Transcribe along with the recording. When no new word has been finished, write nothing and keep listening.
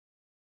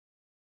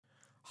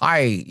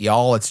Hi,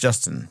 y'all. It's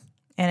Justin.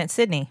 And it's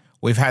Sydney.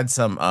 We've had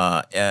some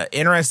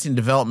interesting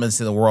developments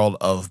in the world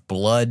of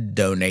blood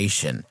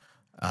donation.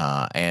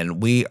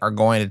 And we are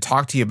going to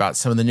talk to you about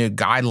some of the new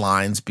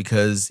guidelines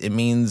because it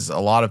means a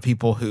lot of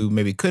people who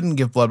maybe couldn't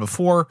give blood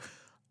before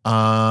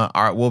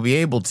will be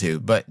able to.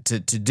 But to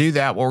do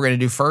that, what we're going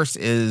to do first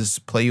is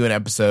play you an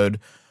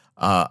episode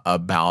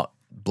about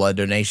blood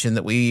donation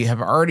that we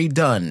have already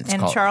done. It's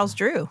and called Charles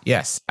Drew.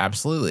 Yes,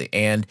 absolutely.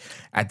 And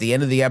at the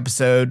end of the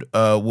episode,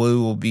 we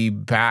will be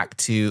back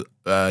to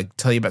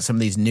tell you about some of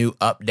these new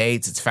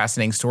updates. It's a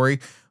fascinating story.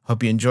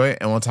 Hope you enjoy it,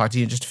 and we'll talk to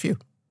you in just a few.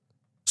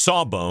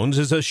 Sawbones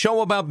is a show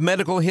about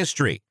medical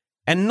history,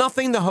 and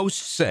nothing the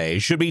hosts say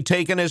should be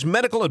taken as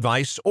medical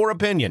advice or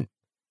opinion.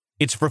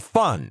 It's for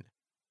fun.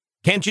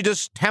 Can't you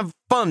just have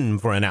fun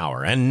for an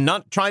hour and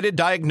not try to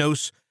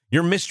diagnose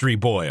your mystery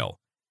boil?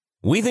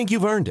 We think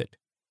you've earned it.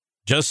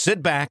 Just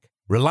sit back,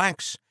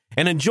 relax,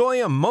 and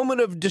enjoy a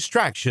moment of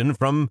distraction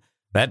from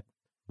that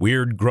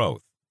weird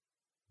growth.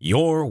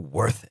 You're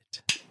worth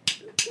it.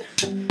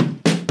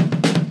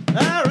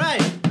 All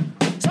right.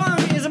 Song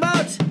is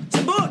about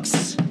some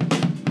books.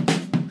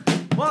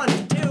 1,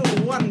 2,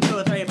 1,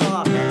 2, 3,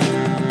 4.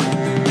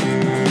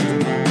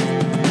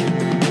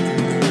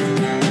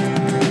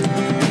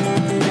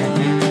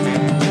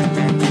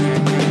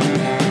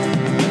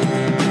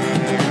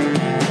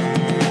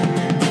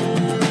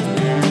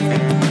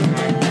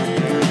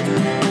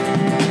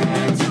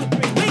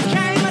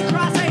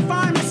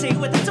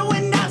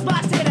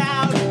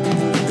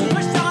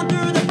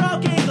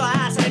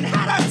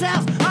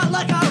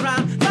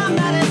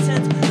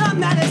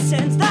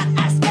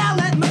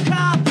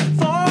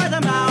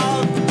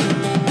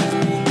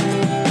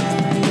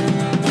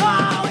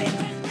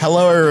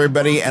 Hello,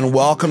 everybody, and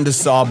welcome to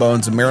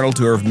Sawbones, a marital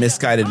tour of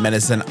misguided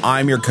medicine.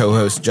 I'm your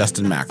co-host,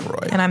 Justin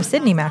McElroy. And I'm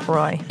Sydney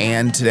McElroy.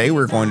 And today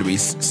we're going to be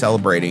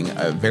celebrating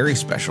a very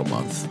special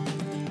month.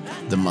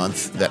 The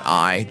month that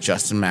I,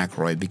 Justin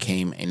McElroy,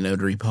 became a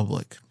notary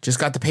public. Just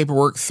got the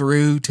paperwork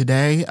through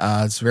today.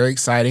 It's very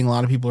exciting. A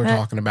lot of people are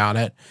talking about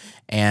it.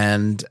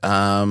 And,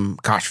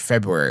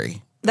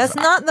 February. That's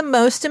not the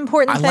most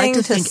important I thing like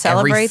to think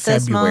celebrate every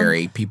this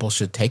February, month. people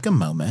should take a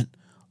moment,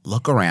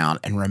 look around,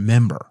 and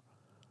remember,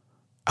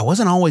 I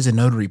wasn't always a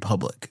notary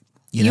public.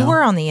 You know?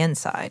 were on the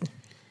inside.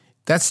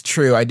 That's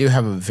true. I do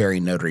have a very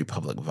notary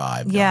public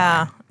vibe.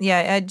 Yeah.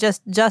 Yeah.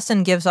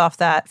 Justin gives off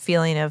that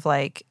feeling of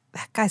like,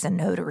 that guy's a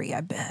notary, I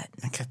bet.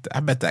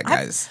 I bet that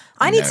guy's.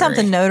 I need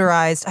something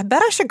notarized. I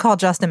bet I should call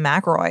Justin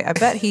McElroy. I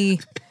bet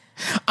he.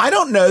 I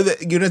don't know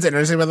that, you know what's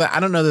interesting about that? I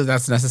don't know that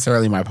that's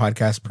necessarily my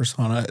podcast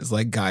persona is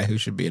like guy who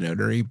should be a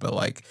notary, but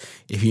like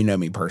if you know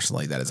me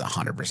personally, that is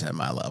 100%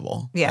 my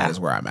level. Yeah. That is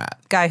where I'm at.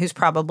 Guy who's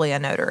probably a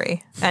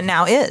notary and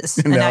now is.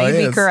 And now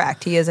you'd be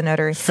correct. He is a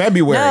notary.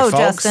 February, no,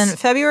 folks. Justin,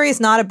 February is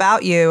not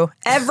about you.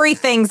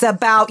 Everything's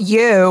about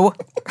you.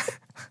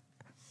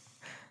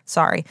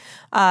 Sorry.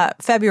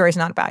 February is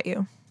not about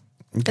you.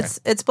 Okay.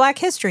 It's Black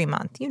History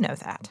Month. You know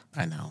that.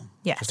 I know.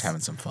 Yes. Just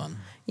having some fun.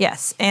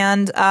 Yes.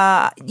 And,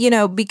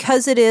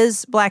 because it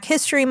is Black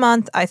History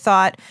Month, I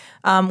thought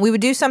we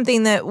would do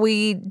something that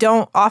we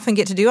don't often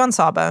get to do on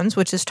Sawbones,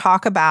 which is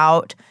talk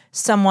about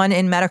someone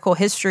in medical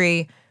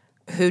history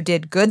who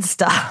did good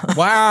stuff.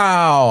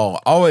 Wow.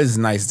 Always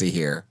nice to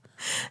hear.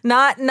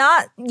 Not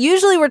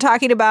usually we're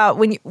talking about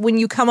when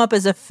you come up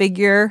as a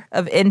figure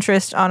of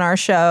interest on our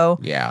show.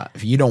 Yeah.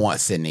 If you don't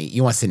want Sydney,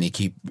 you want Sydney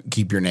to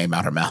keep your name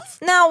out her mouth.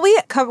 Now,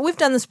 we've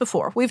done this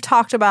before. We've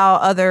talked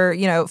about other,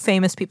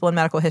 famous people in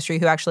medical history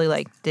who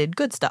actually did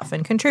good stuff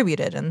and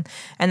contributed and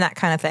that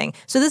kind of thing.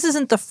 So this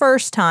isn't the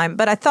first time,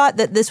 but I thought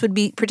that this would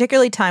be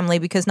particularly timely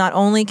because not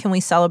only can we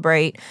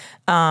celebrate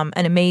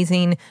an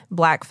amazing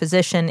Black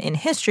physician in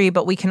history,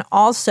 but we can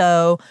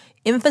also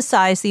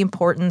emphasize the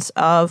importance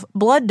of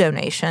blood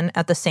donation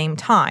at the same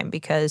time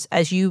because,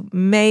 as you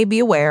may be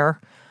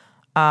aware,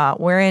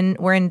 we're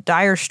in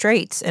dire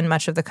straits in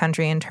much of the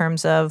country in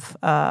terms of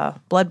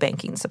blood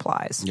banking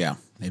supplies. Yeah,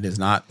 it is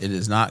not.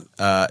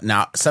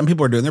 Now, some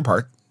people are doing their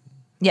part.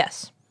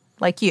 Yes,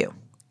 like you.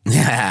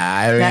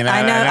 Yeah,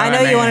 I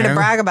know you wanted to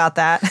brag about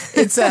that.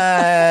 It's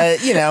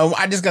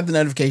I just got the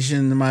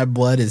notification my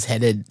blood is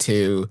headed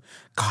to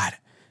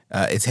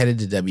it's headed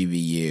to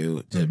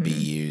WVU to be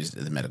used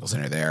at the medical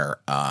center there.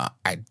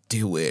 I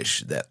do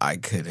wish that I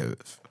could have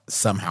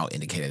somehow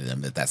indicated to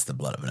them that that's the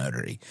blood of a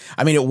notary.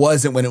 I mean, it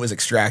wasn't when it was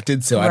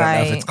extracted, so I don't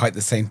know if it's quite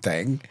the same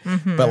thing.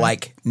 Mm-hmm.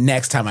 But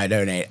next time I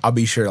donate, I'll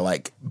be sure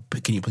to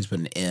can you please put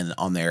an N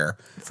on there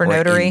for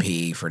notary,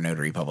 NP for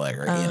notary public,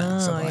 or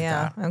something like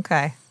that.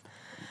 Okay.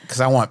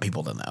 Because I want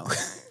people to know.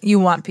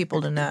 You want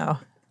people to know.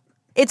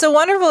 It's a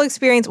wonderful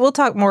experience. We'll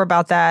talk more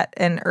about that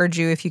and urge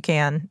you, if you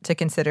can, to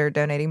consider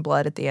donating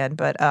blood at the end.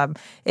 But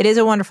it is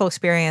a wonderful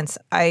experience.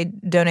 I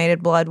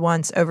donated blood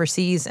once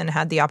overseas and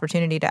had the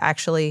opportunity to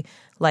actually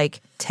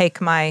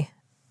take my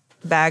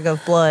bag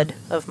of blood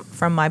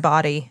from my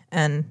body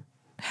and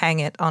hang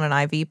it on an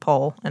IV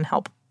pole and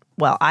help.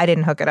 Well, I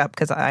didn't hook it up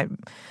because I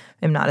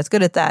am not as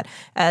good at that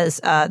as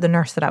the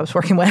nurse that I was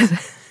working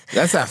with.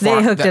 That's that far.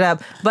 They hooked it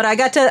up, but I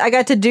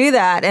got to do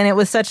that, and it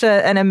was such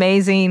an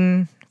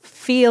amazing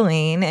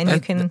feeling, and you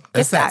can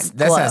get that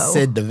glow. That's that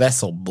Sid the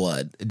Vessel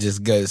blood. It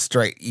just goes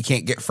straight. You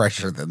can't get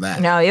fresher than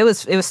that. No, it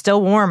was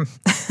still warm.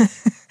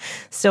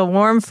 Still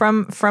warm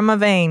from a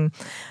vein.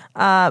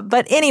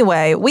 But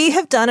anyway, we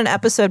have done an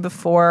episode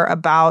before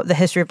about the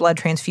history of blood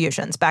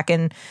transfusions back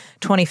in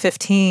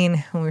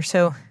 2015 when we were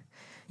so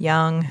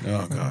young,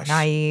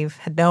 naive,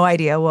 had no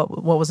idea what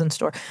was in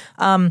store.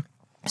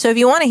 So if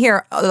you want to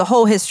hear the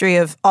whole history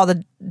of all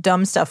the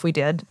dumb stuff we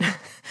did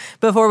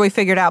before we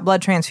figured out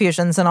blood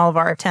transfusions and all of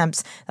our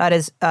attempts, that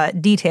is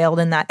detailed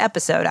in that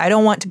episode. I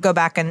don't want to go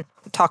back and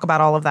talk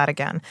about all of that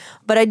again.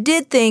 But I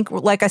did think,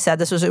 like I said,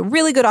 this was a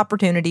really good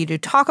opportunity to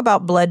talk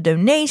about blood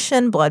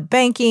donation, blood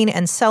banking,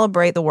 and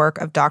celebrate the work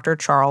of Dr.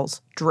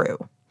 Charles Drew.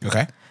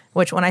 Okay.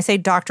 Which, when I say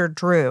Dr.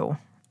 Drew,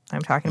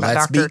 I'm talking about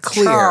Let's Dr. be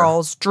clear.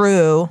 Charles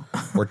Drew.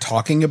 We're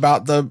talking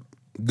about the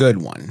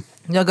good one.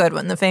 The good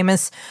one, the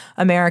famous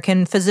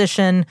American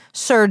physician,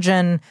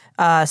 surgeon,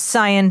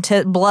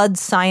 scientist, blood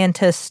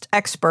scientist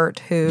expert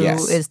who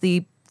is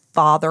the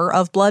father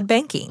of blood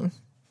banking,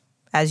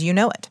 as you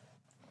know it.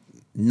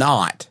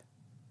 Not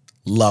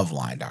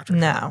Loveline, Dr.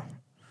 No.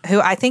 Who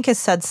I think has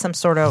said some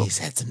sort of... He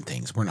said some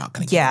things. We're not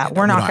going to get into. Yeah,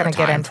 we're not going to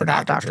get into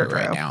that, Dr. Drew.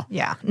 Right now.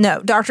 Yeah.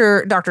 No,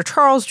 Dr.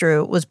 Charles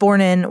Drew was born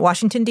in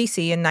Washington,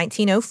 D.C. in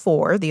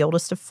 1904, the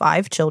oldest of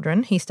 5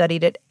 children. He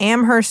studied at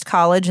Amherst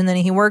College, and then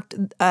he worked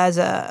as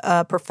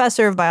a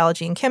professor of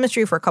biology and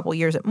chemistry for a couple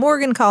years at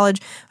Morgan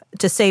College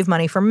to save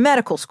money for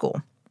medical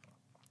school.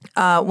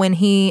 When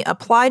he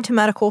applied to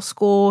medical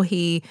school,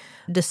 he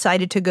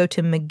decided to go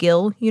to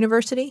McGill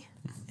University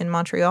in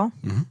Montreal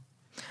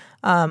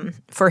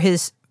for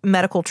his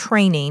medical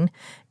training.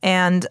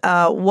 And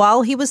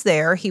while he was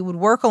there, he would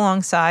work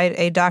alongside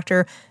a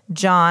Dr.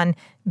 John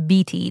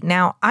Beatty.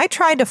 Now, I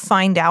tried to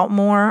find out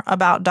more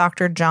about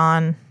Dr.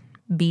 John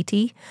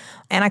Beatty,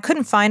 and I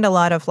couldn't find a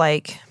lot of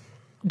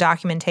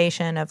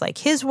documentation of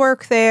his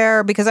work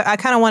there, because I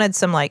kind of wanted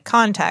some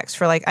context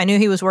for I knew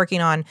he was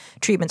working on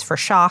treatments for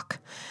shock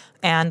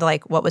and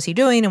what was he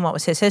doing and what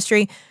was his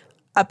history.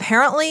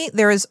 Apparently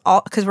there is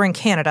because we're in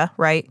Canada,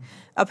 right?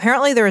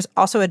 Apparently there is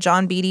also a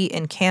John Beatty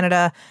in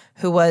Canada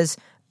who was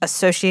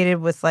associated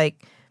with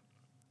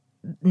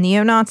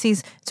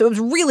neo-Nazis. So it was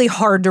really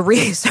hard to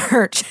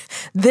research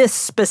this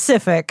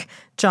specific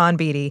John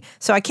Beatty.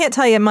 So I can't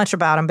tell you much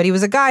about him, but he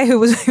was a guy who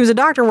was a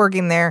doctor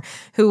working there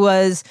who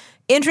was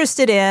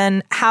interested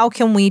in how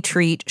can we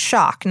treat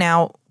shock.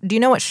 Now, do you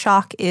know what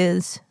shock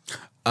is?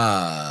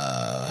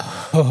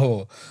 I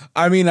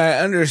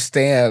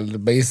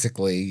understand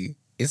basically.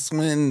 It's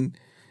when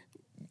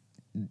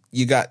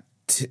you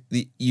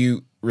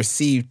you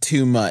receive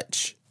too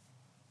much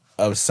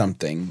of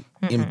something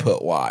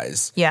input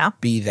wise. Yeah.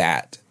 Be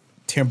that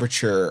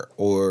temperature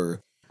or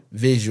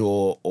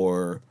visual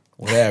or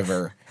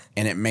whatever,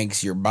 and it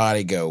makes your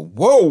body go,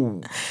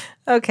 whoa.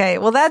 Okay,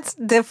 well that's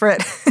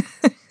different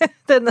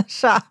than the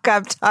shock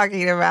I'm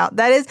talking about.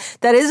 That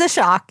is a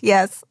shock,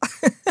 yes.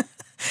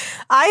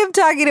 I am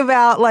talking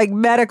about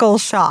medical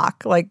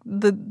shock,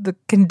 the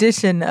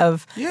condition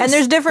of, yes. And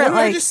there's different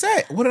What did I just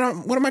say? What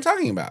am I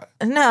talking about?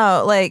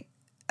 No,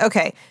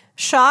 okay,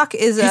 shock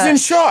is He's in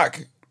shock.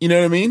 You know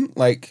what I mean?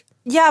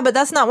 Yeah, but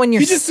that's not when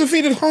you're... He just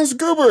defeated Hans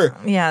Gruber.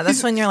 Yeah,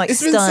 that's when you're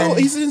stunned.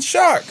 He's in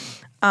shock.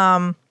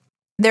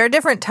 There are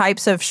different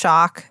types of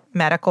shock,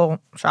 medical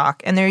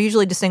shock, and they're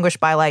usually distinguished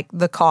by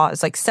the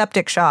cause.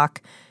 Septic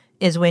shock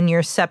is when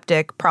you're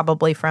septic,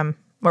 probably from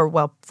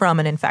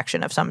an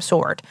infection of some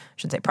sort. I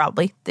shouldn't say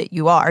probably, that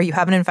you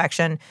have an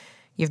infection,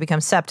 you've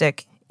become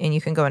septic, and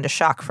you can go into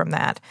shock from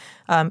that.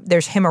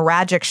 There's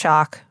hemorrhagic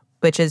shock,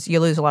 which is you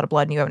lose a lot of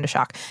blood and you go into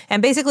shock.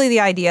 And basically the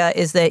idea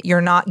is that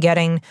you're not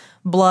getting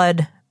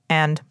blood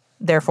and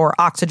therefore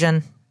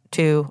oxygen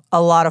to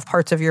a lot of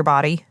parts of your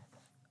body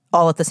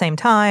all at the same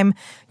time.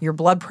 Your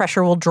blood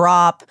pressure will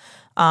drop.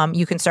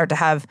 You can start to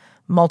have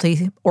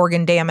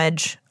multi-organ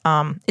damage.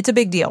 It's a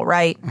big deal,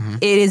 right? Mm-hmm.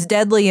 It is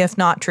deadly if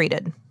not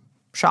treated.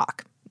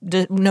 Shock.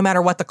 No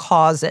matter what the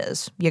cause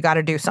is, you got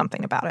to do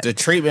something about it. The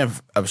treatment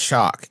of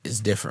shock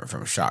is different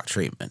from shock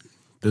treatment.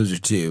 Those are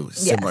two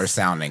similar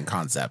sounding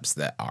concepts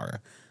that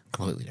are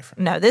completely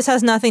different. No, this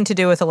has nothing to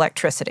do with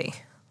electricity,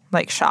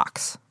 like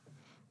shocks.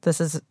 This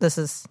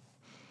is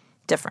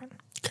different.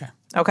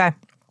 Okay.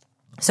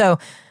 So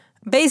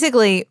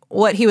basically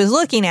what he was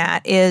looking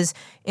at is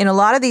in a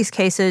lot of these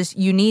cases,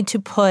 you need to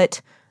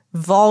put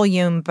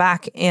volume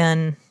back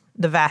in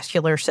the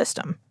vascular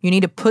system. You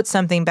need to put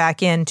something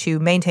back in to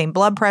maintain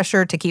blood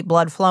pressure, to keep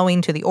blood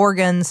flowing to the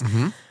organs,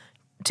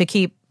 to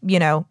keep,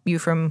 you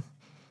from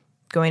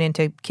going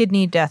into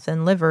kidney death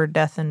and liver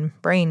death and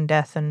brain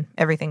death and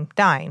everything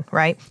dying,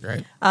 right?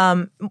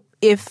 Right.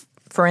 If,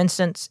 for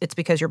instance, it's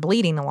because you're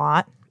bleeding a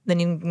lot, then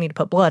you need to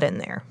put blood in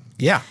there.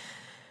 Yeah.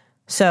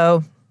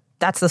 So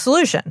that's the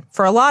solution.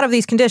 For a lot of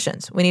these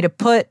conditions, we need to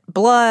put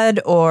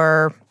blood,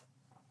 or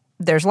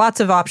there's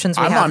lots of options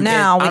we have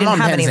now. We didn't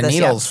have any of this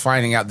yet. Needles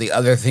finding out the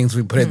other things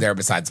we put in there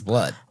besides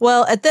blood.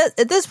 Well, at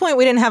this point,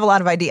 we didn't have a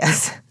lot of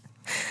ideas.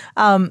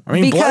 Blood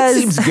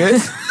seems good.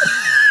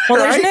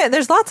 Well,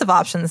 there's lots of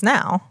options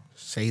now.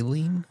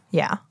 Saline?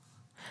 Yeah.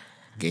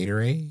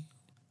 Gatorade?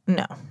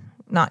 No,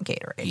 not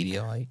Gatorade.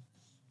 Pedialyte?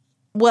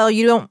 Well,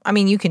 you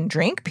can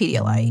drink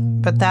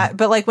Pedialyte,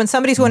 but like when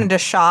somebody's going into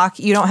shock,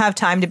 you don't have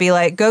time to be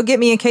like, go get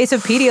me a case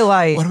of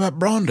Pedialyte. What about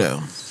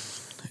Brondo?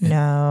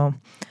 No.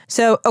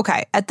 So,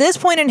 okay, at this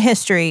point in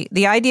history,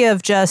 the idea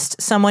of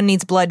just someone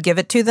needs blood, give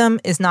it to them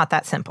is not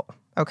that simple,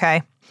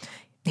 okay?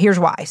 Here's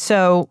why.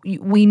 So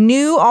we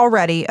knew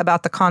already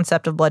about the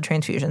concept of blood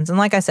transfusions. And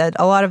like I said,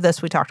 a lot of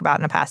this we talked about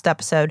in a past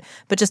episode,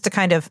 but just to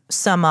kind of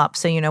sum up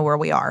so you know where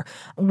we are.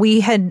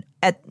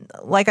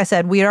 Like I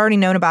said, we had already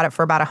known about it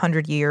for about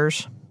 100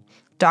 years.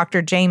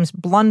 Dr. James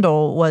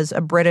Blundell was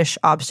a British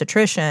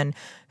obstetrician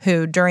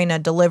who, during a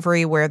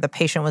delivery where the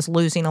patient was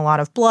losing a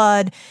lot of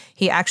blood,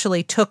 he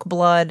actually took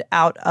blood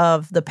out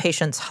of the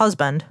patient's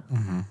husband,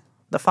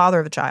 the father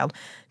of the child,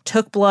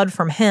 took blood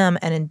from him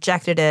and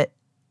injected it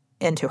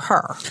into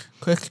her.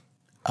 Quick,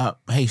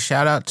 hey,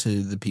 shout out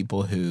to the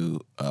people who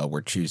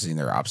were choosing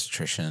their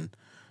obstetrician,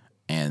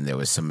 and there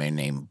was somebody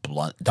named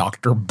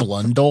Dr.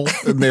 Blundell,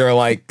 and they were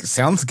like,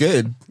 sounds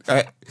good.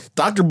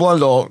 Dr.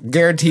 Blundell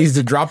guarantees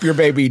to drop your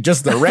baby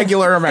just the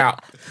regular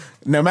amount,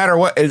 no matter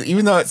what,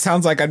 even though it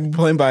sounds like I'm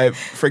playing by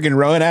friggin'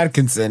 Rowan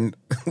Atkinson,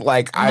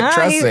 like,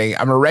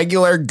 I'm a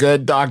regular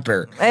good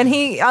doctor. And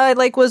he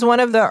was one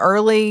of the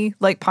early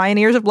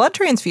pioneers of blood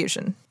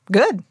transfusion.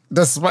 Good.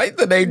 Despite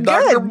the name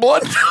Dr.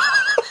 Blundell.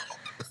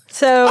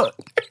 So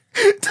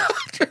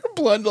Dr.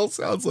 Blundell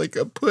sounds like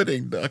a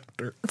pudding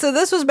doctor. So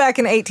this was back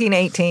in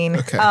 1818.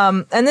 Okay.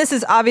 And this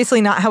is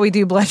obviously not how we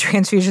do blood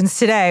transfusions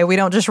today. We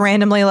don't just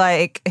randomly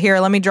here,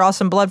 let me draw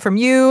some blood from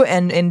you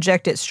and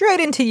inject it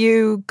straight into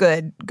you.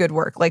 Good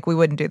work. We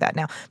wouldn't do that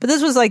now. But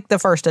this was the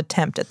first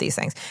attempt at these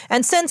things.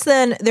 And since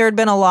then, there had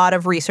been a lot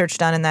of research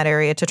done in that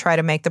area to try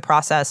to make the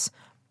process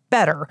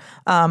better.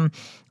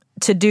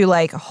 To do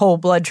whole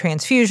blood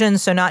transfusions.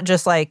 So not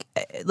just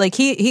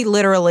he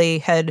literally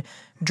had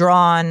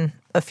drawn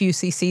a few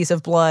cc's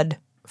of blood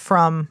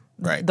from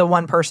the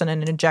one person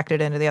and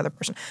injected into the other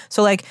person.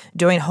 So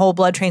doing whole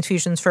blood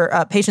transfusions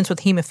for patients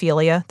with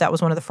hemophilia. That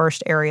was one of the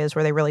first areas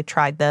where they really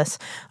tried this.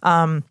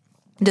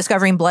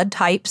 Discovering blood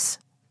types.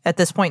 At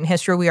this point in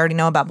history, we already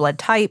know about blood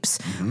types.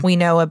 Mm-hmm. We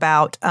know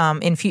about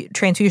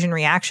transfusion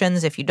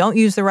reactions. If you don't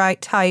use the right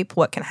type,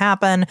 what can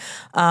happen?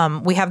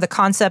 We have the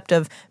concept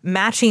of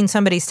matching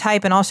somebody's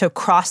type and also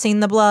crossing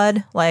the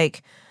blood.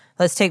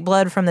 Let's take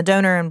blood from the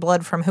donor and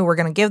blood from who we're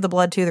going to give the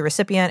blood to, the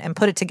recipient, and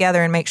put it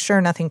together and make sure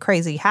nothing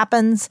crazy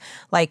happens.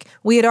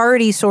 We had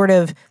already sort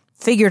of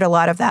figured a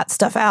lot of that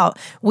stuff out.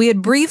 We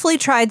had briefly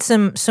tried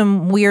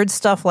some weird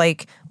stuff why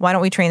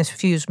don't we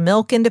transfuse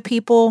milk into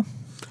people?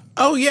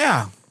 Oh,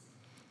 yeah.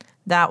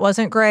 That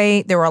wasn't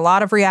great. There were a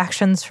lot of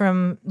reactions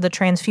from the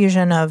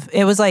transfusion of,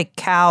 it was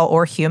cow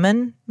or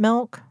human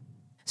milk.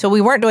 So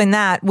we weren't doing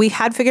that. We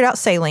had figured out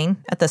saline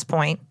at this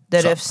point,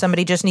 that if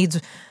somebody just needs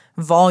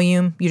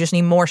volume, you just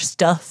need more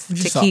stuff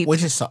to keep.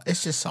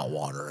 It's just salt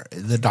water.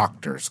 The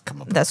doctors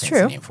come up with That's a true.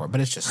 fancy name for it,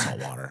 but it's just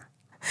salt water.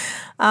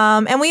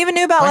 And we even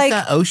knew about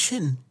the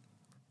ocean.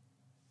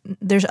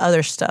 There's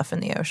other stuff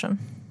in the ocean.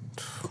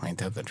 Ain't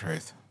that the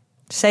truth?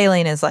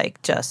 Saline is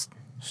just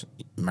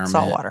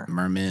salt water.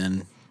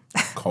 Merman.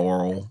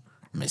 Coral,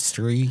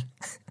 mystery.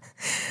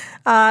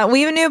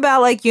 We even knew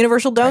about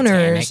universal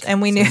donors, Titanic,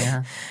 and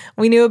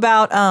we knew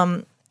about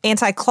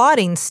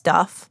anti-clotting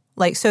stuff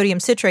like sodium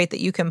citrate that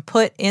you can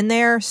put in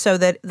there so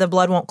that the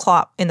blood won't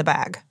clot in the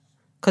bag.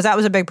 Because that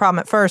was a big problem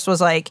at first.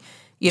 Was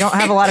you don't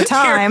have a lot of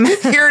time.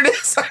 Here it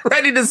is. I'm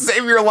ready to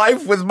save your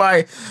life with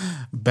my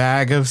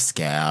bag of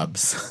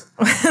scabs.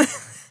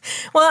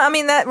 Well,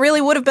 that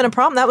really would have been a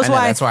problem. That was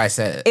why. That's why I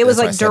said it. It was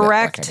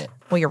direct.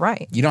 Well, you're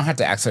right. You don't have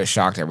to act so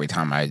shocked every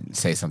time I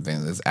say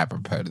something that's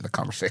apropos to the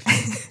conversation.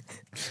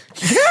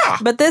 Yeah.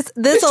 But this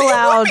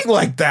allowed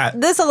like that.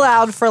 This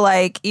allowed for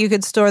you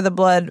could store the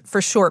blood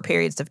for short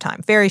periods of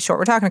time. Very short.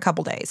 We're talking a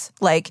couple days.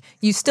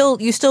 You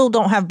still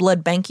don't have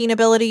blood banking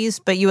abilities,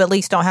 but you at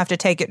least don't have to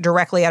take it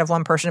directly out of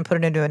one person and put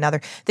it into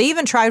another. They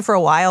even tried for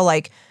a while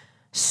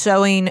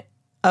sewing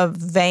a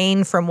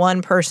vein from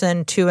one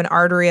person to an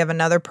artery of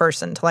another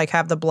person to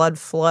have the blood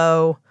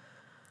flow.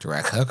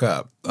 Direct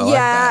hookup.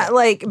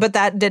 But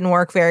that didn't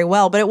work very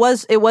well. But it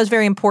was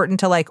very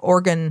important to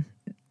organ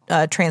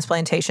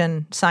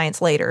transplantation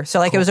science later. So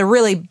cool. It was a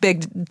really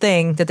big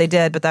thing that they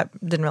did, but that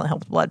didn't really help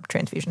with blood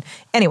transfusion.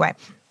 Anyway,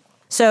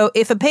 so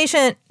if a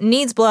patient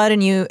needs blood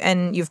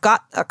and you've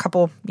got a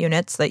couple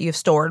units that you've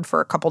stored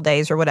for a couple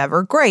days or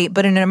whatever, great.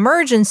 But in an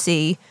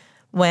emergency,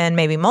 when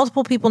maybe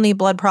multiple people need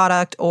blood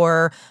product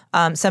or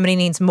somebody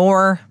needs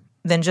more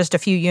than just a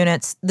few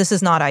units, this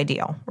is not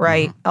ideal,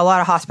 right? Mm-hmm. A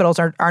lot of hospitals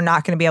are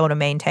not going to be able to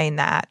maintain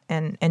that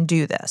and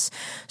do this.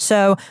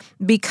 So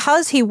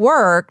because he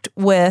worked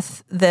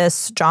with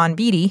this John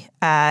Beatty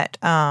at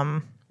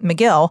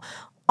McGill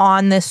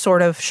on this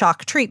sort of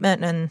shock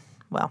treatment and,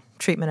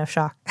 treatment of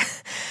shock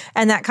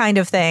and that kind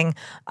of thing.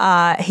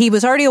 He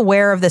was already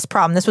aware of this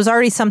problem. This was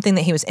already something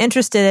that he was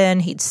interested in.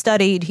 He'd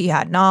studied, he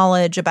had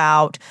knowledge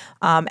about.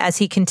 As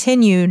he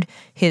continued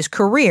his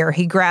career,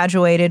 he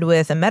graduated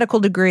with a medical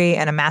degree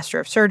and a Master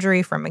of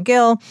Surgery from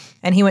McGill,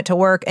 and he went to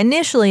work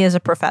initially as a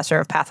professor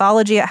of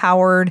pathology at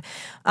Howard,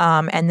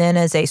 and then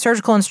as a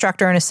surgical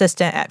instructor and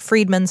assistant at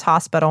Freedman's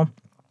Hospital.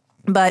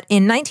 But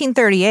in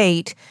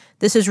 1938,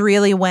 this is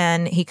really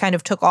when he kind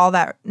of took all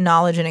that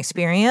knowledge and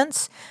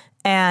experience,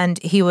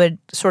 and he would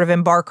sort of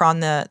embark on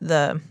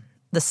the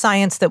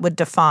science that would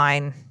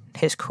define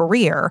his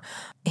career.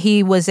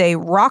 He was a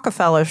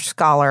Rockefeller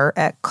Scholar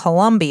at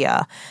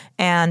Columbia,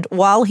 and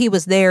while he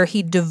was there,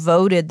 he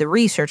devoted the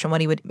research, and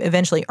what he would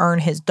eventually earn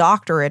his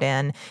doctorate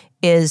in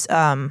is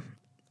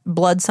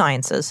blood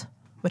sciences,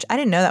 which I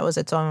didn't know that was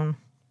its own.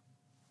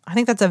 I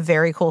think that's a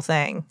very cool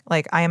thing.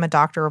 Like, I am a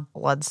doctor of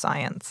blood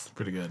science.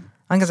 Pretty good.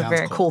 I think it's a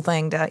very cool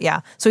thing to,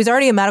 yeah. So he's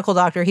already a medical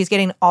doctor. He's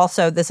getting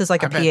also, this is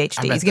like a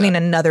PhD. He's getting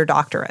another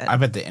doctorate. I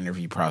bet the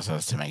interview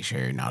process to make sure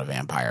you're not a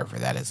vampire for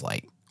that is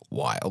like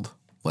wild.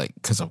 Like,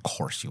 because of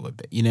course you would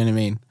be. You know what I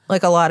mean?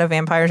 Like a lot of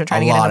vampires are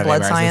trying to get into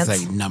blood science.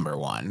 It's like number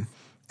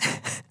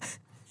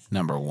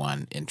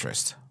one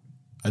interest.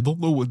 I don't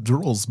know what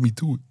draws me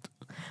to it.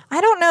 I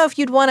don't know if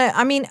you'd want to,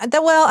 I mean,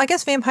 well, I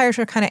guess vampires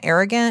are kind of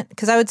arrogant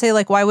because I would say,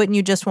 like, why wouldn't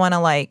you just want to,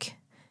 like,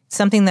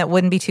 something that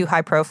wouldn't be too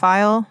high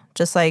profile?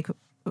 Just, like,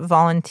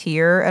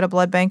 volunteer at a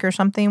blood bank or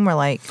something where,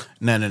 like...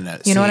 No.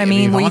 You know what I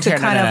mean? Where you could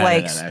kind of,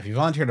 like, if you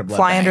volunteer at a blood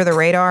fly bank, under the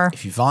radar.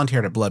 If you volunteer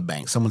at a blood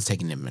bank, someone's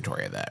taking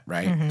inventory of that,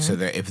 right? Mm-hmm. So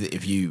that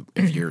if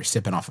you're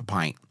sipping off a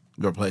pint,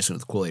 you're replacing it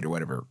with Kool-Aid or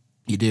whatever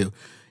you do,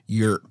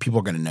 people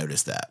are going to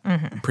notice that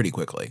pretty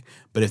quickly.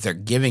 But if they're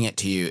giving it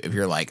to you, if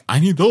you're like, I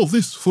need all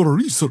this for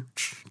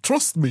research,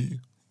 trust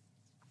me,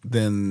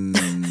 then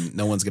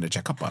no one's going to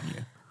check up on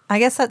you. I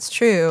guess that's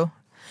true.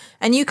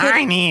 And you could...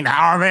 I need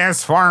all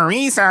this for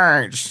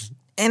research.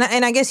 And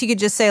I guess you could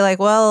just say, like,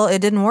 well, it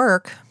didn't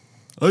work.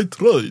 I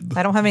tried.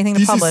 I don't have anything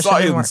to publish. It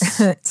doesn't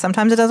work.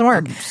 Sometimes it doesn't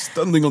work. I'm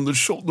standing on the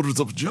shoulders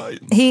of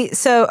giants.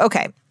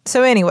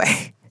 So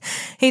anyway,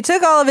 he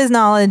took all of his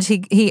knowledge.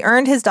 He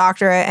earned his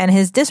doctorate, and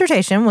his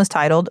dissertation was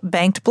titled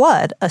Banked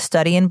Blood, A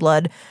Study in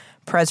Blood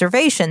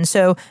Preservation.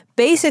 So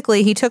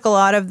basically, he took a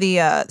lot of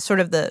the sort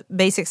of the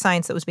basic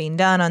science that was being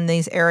done on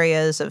these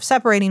areas of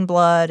separating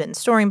blood and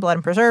storing blood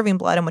and preserving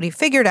blood. And what he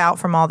figured out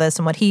from all this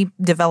and what he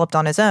developed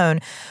on his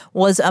own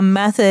was a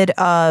method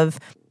of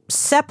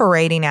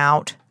separating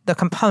out the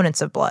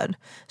components of blood.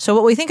 So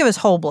what we think of as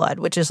whole blood,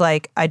 which is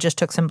like, I just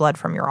took some blood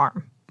from your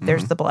arm.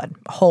 There's the blood,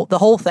 the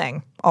whole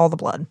thing, all the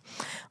blood.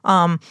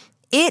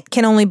 It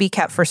can only be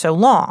kept for so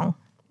long.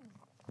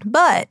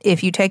 But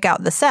if you take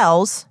out the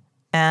cells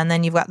and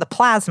then you've got the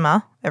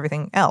plasma,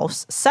 everything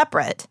else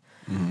separate,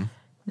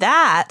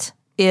 that,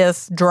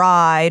 if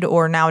dried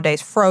or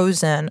nowadays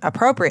frozen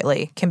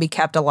appropriately, can be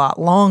kept a lot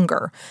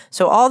longer.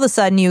 So all of a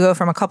sudden you go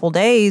from a couple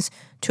days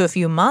to a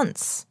few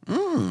months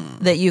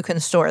that you can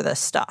store this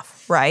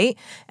stuff, right?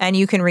 And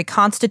you can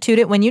reconstitute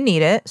it when you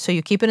need it. So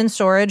you keep it in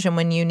storage, and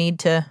when you need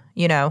to,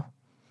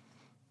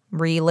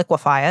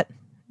 re-liquefy it,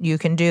 you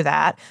can do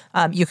that.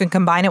 You can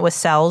combine it with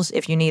cells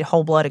if you need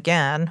whole blood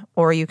again,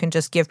 or you can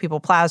just give people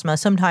plasma.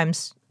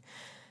 Sometimes,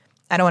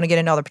 I don't want to get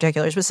into all the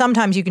particulars, but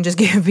sometimes you can just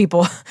give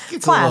people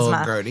plasma. A little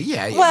grody.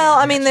 Yeah. Well,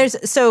 I mean,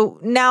 so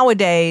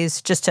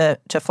nowadays, just to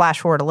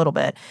flash forward a little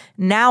bit,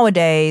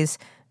 nowadays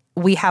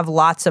we have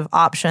lots of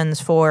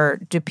options for,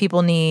 do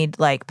people need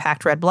like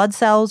packed red blood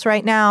cells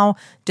right now?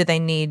 Do they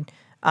need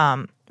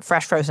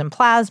fresh frozen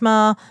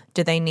plasma?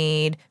 Do they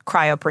need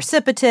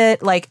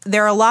cryoprecipitate? Like,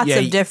 there are lots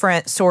of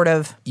different sort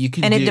of,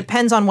 it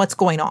depends on what's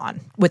going on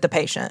with the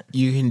patient.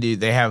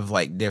 They have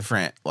like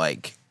different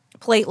like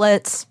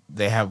platelets.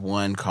 They have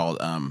one called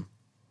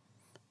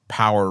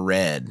Power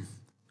Red,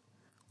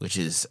 which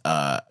is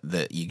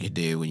that you could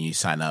do when you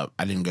sign up.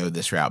 I didn't go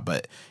this route,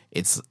 but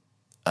it's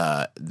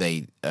a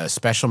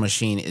special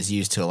machine is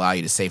used to allow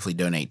you to safely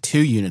donate 2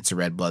 units of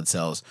red blood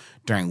cells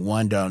during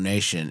one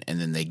donation, and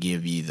then they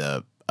give you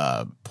the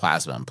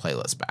plasma and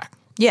platelets back.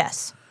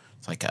 Yes.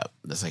 It's like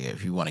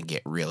if you want to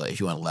get real, if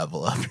you want to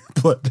level up your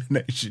blood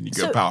donation, you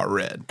go Power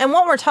Red. And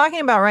what we're talking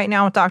about right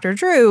now with Dr.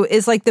 Drew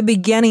is like the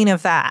beginning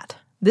of that.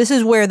 This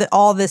is where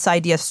all this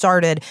idea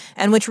started,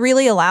 and which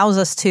really allows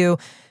us to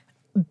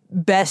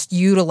best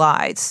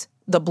utilize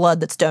the blood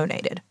that's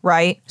donated,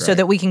 right? So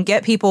that we can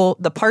get people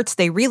the parts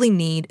they really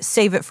need,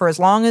 save it for as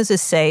long as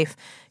is safe,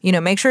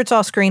 make sure it's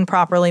all screened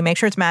properly, make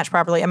sure it's matched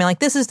properly. I mean, like,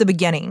 this is the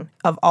beginning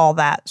of all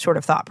that sort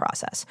of thought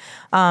process.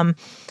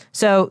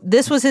 So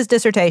this was his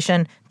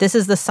dissertation. This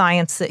is the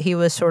science that he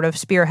was sort of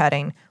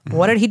spearheading.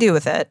 What did he do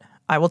with it?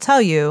 I will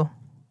tell you,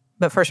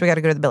 but first we got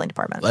to go to the billing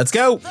department. Let's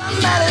go. The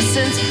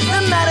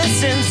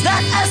medicines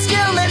that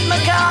escalate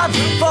macabre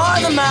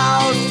for the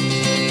mouth.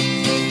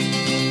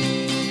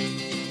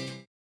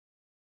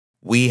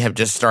 We have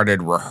just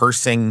started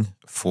rehearsing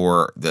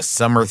for the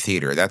summer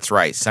theater. That's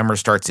right. Summer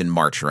starts in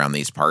March around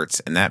these parts,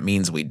 and that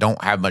means we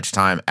don't have much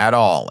time at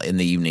all in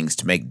the evenings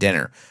to make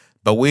dinner.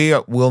 But we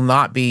will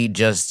not be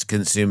just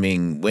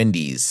consuming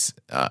Wendy's,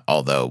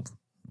 although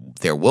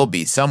there will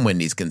be some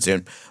Wendy's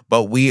consumed,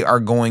 but we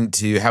are going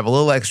to have a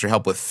little extra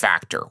help with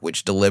Factor,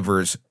 which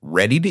delivers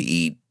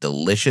ready-to-eat,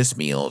 delicious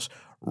meals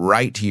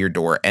right to your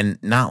door, and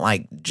not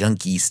like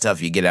junky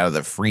stuff you get out of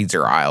the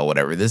freezer aisle,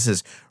 whatever. This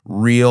is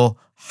real,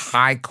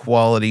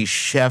 high-quality,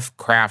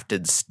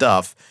 chef-crafted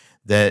stuff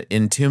that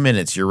in 2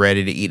 minutes you're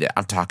ready to eat it.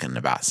 I'm talking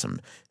about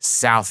some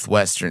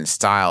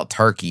Southwestern-style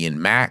turkey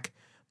and mac.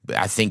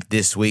 I think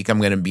this week I'm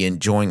going to be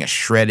enjoying a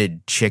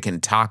shredded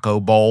chicken taco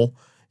bowl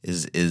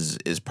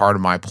is part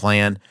of my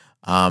plan.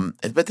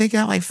 But they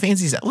got like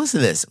fancy stuff.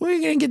 Listen to this. Where are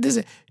you going to get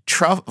this?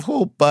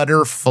 Truffle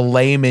butter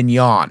filet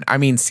mignon. I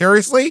mean,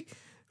 seriously?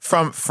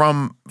 From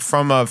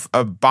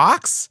a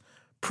box?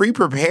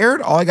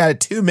 Pre-prepared? All I got at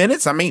 2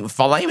 minutes? I'm eating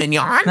filet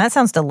mignon? That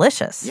sounds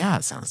delicious. Yeah,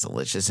 it sounds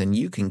delicious. And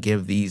you can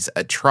give these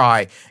a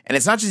try. And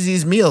it's not just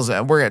these meals.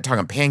 We're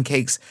talking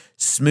pancakes,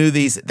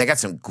 smoothies. They got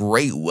some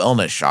great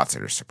wellness shots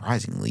that are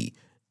surprisingly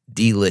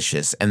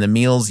delicious. And the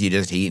meals you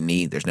just eat and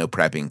eat. There's no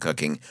prepping,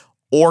 cooking,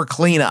 or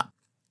cleanup.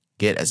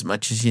 Get as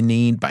much as you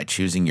need by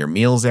choosing your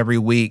meals every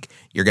week.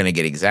 You're going to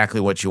get exactly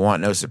what you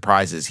want. No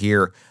surprises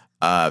here.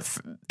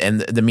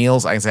 And the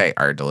meals, I can say,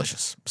 are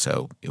delicious.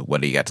 So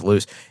what do you got to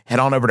lose? Head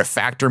on over to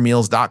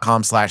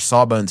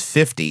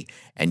factormeals.com/sawbones50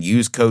 and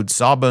use code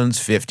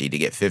sawbones50 to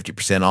get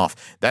 50% off.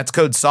 That's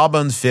code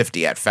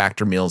sawbones50 at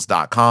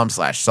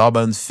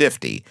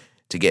factormeals.com/sawbones50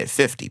 to get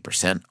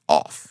 50%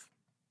 off.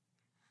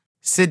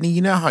 Sydney,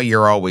 you know how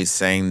you're always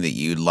saying that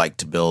you'd like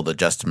to build a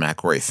Justin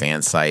McElroy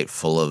fan site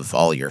full of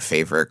all your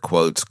favorite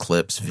quotes,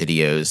 clips,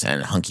 videos,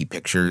 and hunky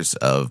pictures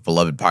of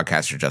beloved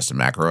podcaster Justin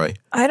McElroy?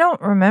 I don't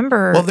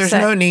remember. Well, there's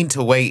no need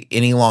to wait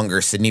any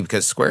longer, Sydney,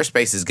 because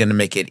Squarespace is going to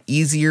make it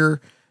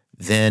easier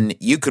than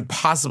you could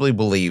possibly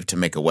believe to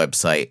make a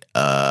website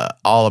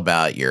all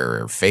about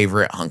your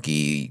favorite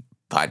hunky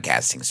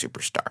podcasting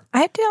superstar.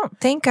 I don't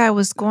think I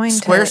was going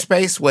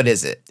Squarespace, what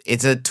is it?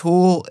 It's a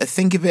tool.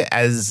 Think of it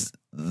as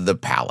the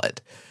palette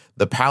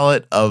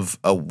of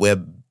a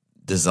web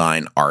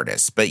design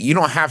artist. But you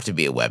don't have to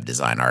be a web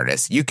design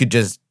artist. You could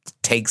just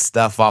take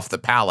stuff off the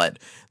palette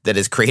that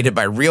is created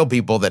by real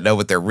people that know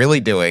what they're really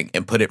doing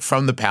and put it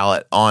from the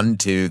palette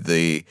onto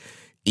the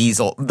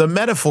easel. The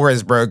metaphor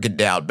is broken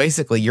down.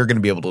 Basically, you're going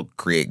to be able to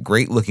create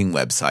great looking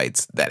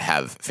websites that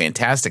have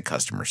fantastic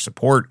customer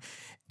support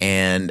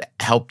and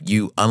help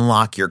you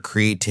unlock your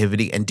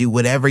creativity and do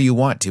whatever you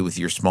want to with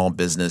your small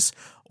business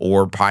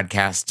or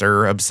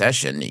podcaster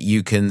obsession.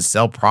 You can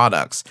sell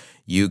products.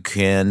 You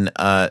can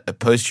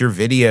post your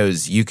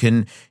videos. You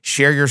can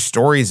share your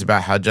stories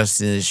about how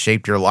Justin has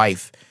shaped your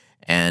life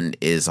and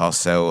is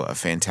also a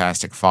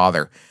fantastic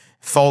father.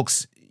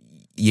 Folks,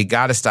 you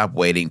got to stop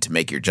waiting to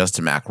make your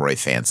Justin McElroy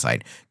fan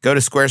site. Go to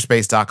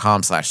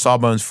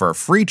squarespace.com/sawbones for a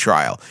free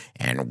trial.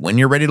 And when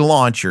you're ready to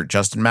launch your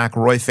Justin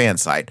McElroy fan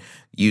site,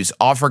 use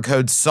offer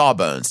code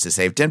SAWBONES to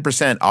save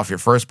 10% off your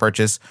first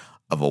purchase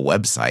of a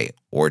website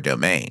or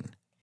domain.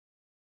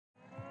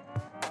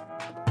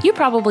 You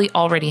probably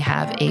already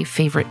have a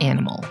favorite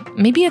animal.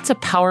 Maybe it's a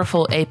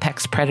powerful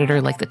apex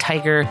predator like the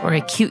tiger or a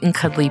cute and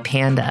cuddly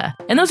panda.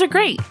 And those are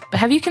great, but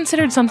have you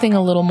considered something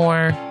a little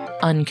more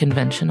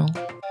unconventional?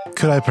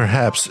 Could I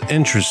perhaps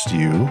interest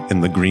you in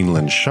the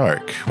Greenland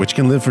shark, which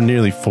can live for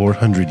nearly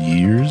 400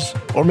 years?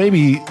 Or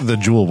maybe the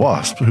jewel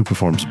wasp, who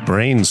performs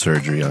brain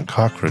surgery on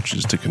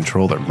cockroaches to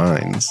control their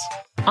minds?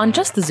 On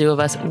Just the Zoo of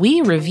Us,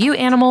 we review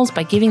animals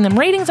by giving them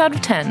ratings out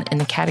of 10 in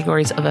the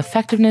categories of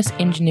effectiveness,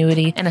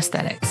 ingenuity, and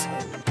aesthetics.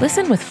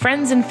 Listen with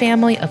friends and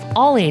family of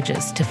all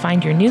ages to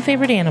find your new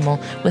favorite animal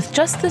with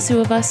Just the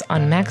Zoo of Us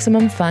on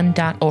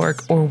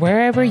MaximumFun.org or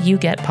wherever you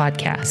get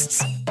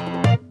podcasts.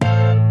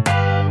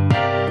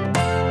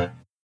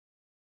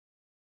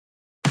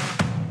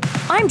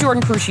 I'm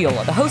Jordan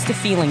Crucchiola, the host of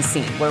Feeling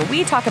Seen, where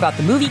we talk about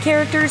the movie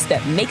characters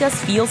that make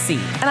us feel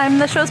seen. And I'm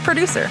the show's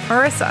producer,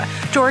 Marissa.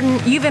 Jordan,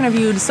 you've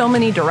interviewed so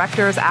many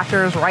directors,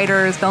 actors,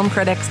 writers, film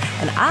critics,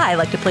 and I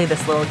like to play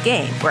this little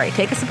game where I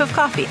take a sip of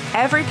coffee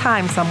every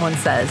time someone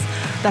says,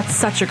 "That's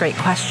such a great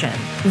question."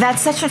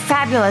 "That's such a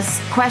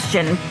fabulous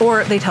question."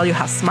 Or they tell you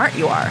how smart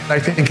you are. "I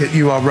think that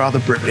you are rather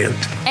brilliant."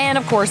 And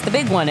of course, the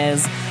big one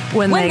is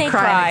when they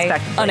cry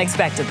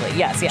unexpectedly.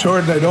 Yes.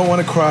 Jordan, I don't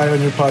want to cry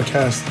on your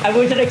podcast. I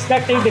wasn't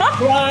expecting to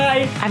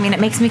cry. I mean, it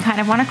makes me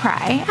kind of want to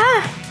cry.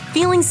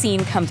 Feeling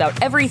Seen comes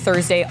out every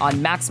Thursday on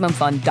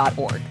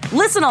MaximumFun.org.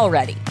 Listen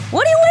already.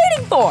 What are you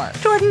waiting for?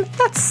 Jordan,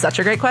 that's such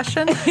a great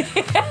question.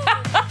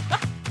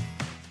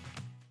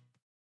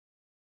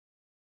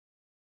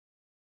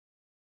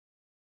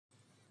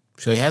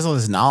 So he has all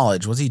this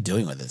knowledge. What's he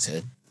doing with it,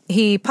 Sid?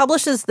 He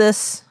publishes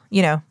this,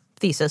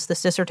 thesis,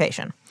 this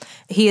dissertation.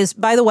 He is,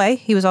 by the way,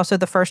 he was also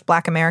the first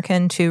Black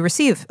American to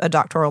receive a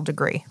doctoral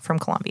degree from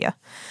Columbia.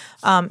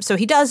 So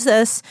he does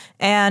this,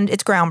 and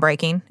it's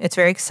groundbreaking. It's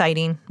very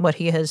exciting what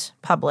he has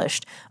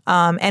published.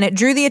 And it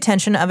drew the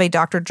attention of a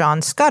Dr.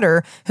 John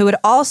Scudder, who had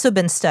also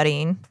been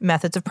studying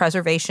methods of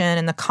preservation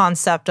and the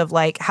concept of,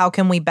 how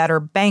can we better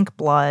bank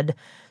blood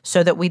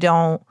so that we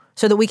don't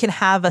so that we can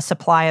have a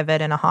supply of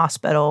it in a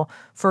hospital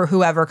for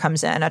whoever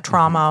comes in, a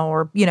trauma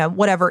or,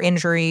 whatever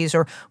injuries,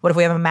 or what if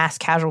we have a mass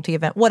casualty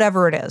event,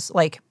 whatever it is.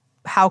 Like,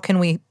 how can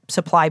we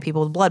supply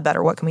people with blood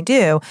better? What can we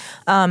do?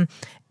 And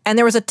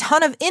there was a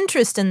ton of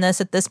interest in this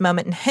at this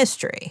moment in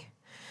history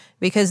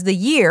because the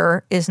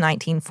year is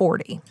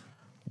 1940.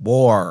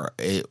 War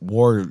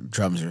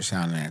drums are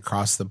sounding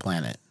across the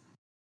planet.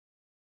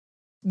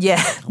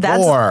 Yeah,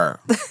 that's war.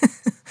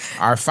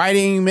 Our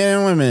fighting men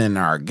and women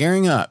are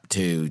gearing up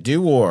to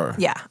do war.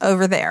 Yeah,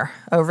 over there.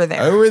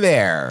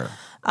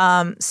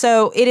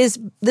 So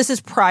this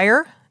is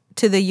prior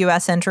to the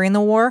U.S. entering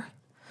the war,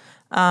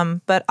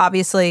 but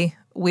obviously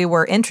we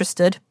were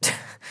interested.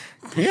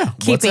 Yeah,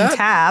 keeping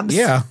tabs.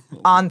 Yeah.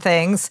 On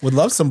things. Would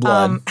love some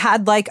blood.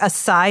 Had like a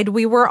side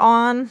we were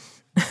on.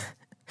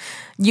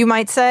 You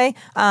might say,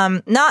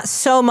 not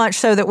so much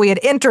so that we had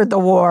entered the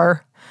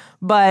war,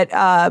 but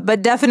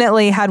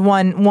definitely had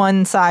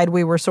one side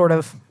we were sort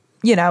of,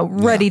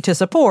 ready to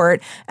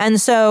support.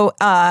 And so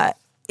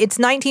it's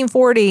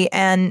 1940,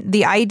 and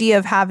the idea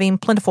of having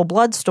plentiful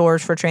blood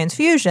stores for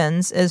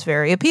transfusions is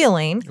very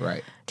appealing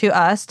to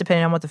us,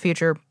 depending on what the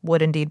future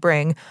would indeed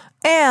bring,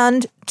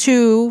 and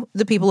to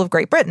the people of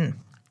Great Britain,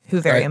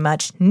 who very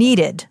much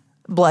needed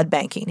blood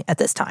banking at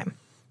this time.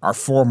 Our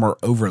former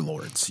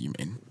overlords, you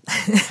mean?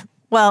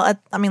 Well,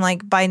 I mean,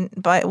 like it's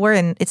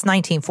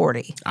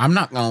 1940. I'm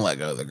not going to let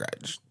go of the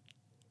grudge.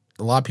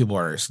 A lot of people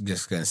are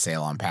just going to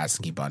sail on past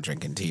and keep on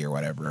drinking tea or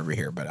whatever over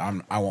here, but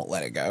I won't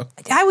let it go.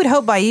 I would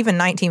hope by even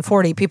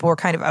 1940, people were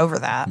kind of over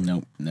that.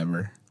 Nope,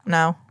 never.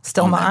 No,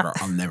 still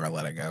not. I'll never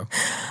let it go.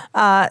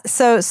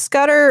 So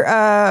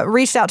Scudder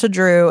reached out to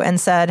Drew and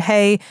said,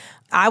 hey,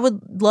 I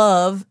would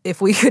love if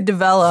we could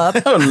develop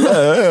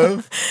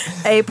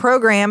a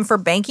program for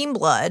banking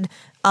blood,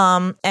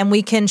 and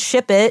we can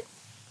ship it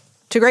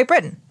to Great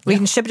Britain. We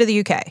can ship it to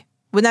the UK.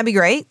 Wouldn't that be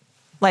great?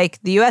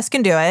 Like, the US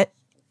can do it.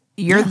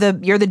 You're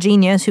the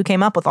genius who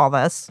came up with all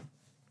this.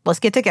 Let's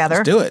get together.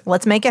 Let's do it.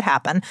 Let's make it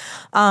happen.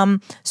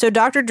 So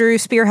Dr. Drew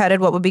spearheaded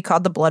what would be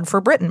called the Blood for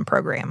Britain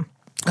program.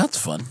 That's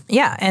fun.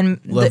 Yeah, and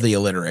love the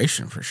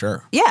alliteration for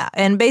sure. Yeah,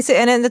 and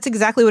that's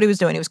exactly what he was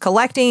doing. He was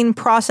collecting,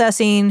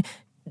 processing,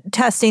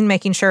 testing,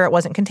 making sure it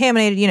wasn't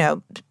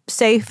contaminated.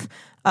 Safe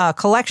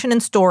collection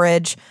and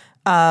storage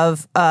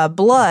of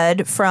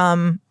blood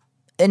from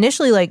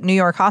initially like New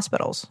York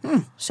hospitals.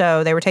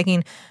 So they were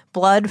taking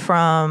blood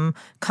from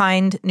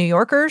kind New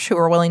Yorkers who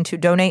were willing to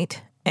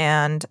donate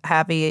and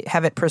have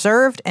it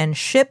preserved and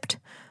shipped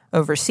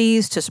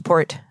overseas to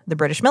support the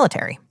British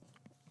military.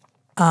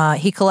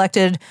 He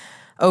collected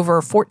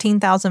over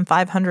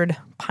 14,500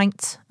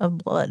 pints of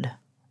blood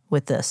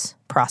with this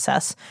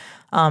process,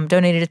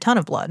 donated a ton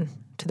of blood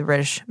to the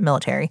British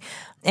military.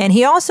 And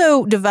he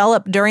also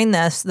developed during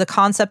this the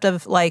concept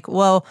of like,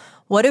 well,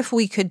 what if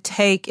we could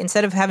take,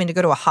 instead of having to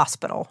go to a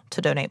hospital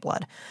to donate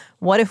blood,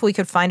 what if we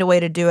could find a way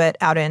to do it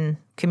out in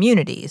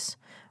communities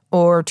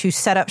or to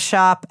set up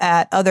shop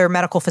at other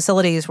medical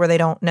facilities where they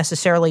don't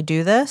necessarily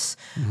do this?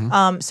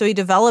 So he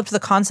developed the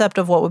concept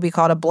of what would be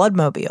called a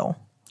bloodmobile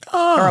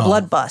or a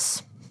blood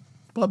bus.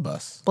 Blood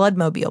bus.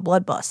 Bloodmobile,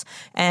 blood bus.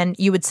 And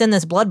you would send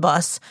this blood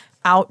bus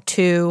out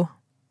to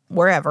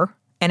wherever,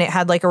 and it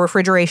had like a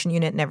refrigeration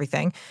unit and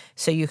everything.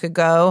 So you could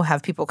go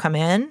have people come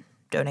in,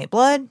 donate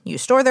blood, you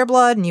store their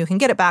blood, and you can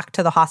get it back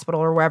to the hospital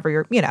or wherever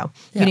you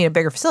need a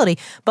bigger facility.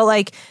 But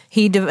like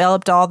he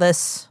developed all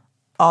this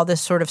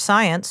sort of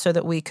science so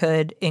that we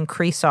could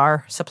increase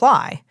our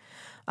supply.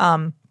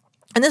 And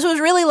this was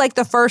really like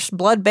the first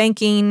blood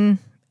banking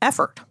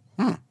effort.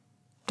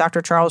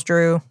 Dr. Charles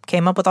Drew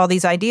came up with all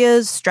these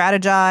ideas,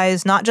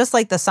 strategized, not just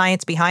like the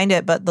science behind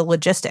it, but the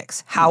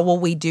logistics. How will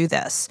we do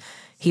this?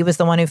 He was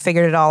the one who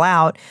figured it all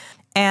out.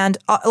 And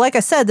like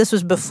I said, this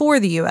was before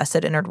the U.S.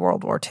 had entered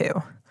World War II.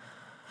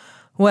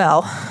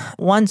 Well,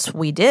 once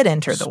we did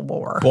enter the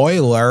war.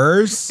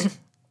 Spoilers.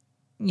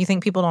 You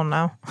think people don't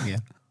know? Yeah.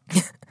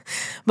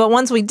 But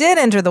once we did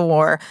enter the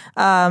war,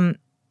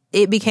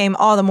 it became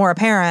all the more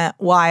apparent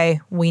why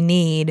we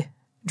need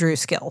Drew's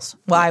skills,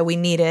 why we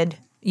needed,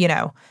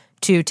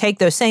 to take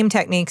those same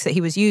techniques that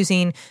he was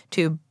using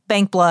to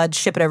bank blood,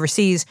 ship it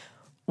overseas.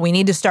 We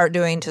need to start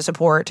doing to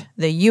support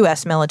the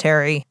U.S.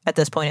 military at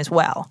this point as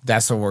well.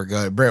 That's what we're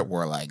going to Brit.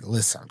 We're like,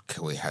 listen,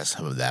 can we have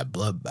some of that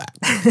blood back?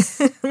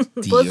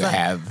 Do you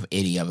have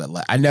any of it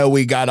left? I know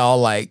we got all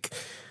like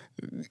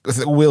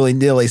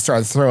willy-nilly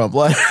started throwing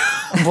blood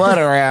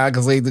around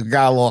because we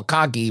got a little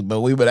cocky,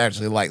 but we would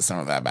actually like some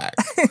of that back.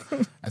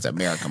 That's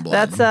American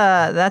blood.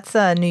 That's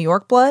New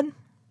York blood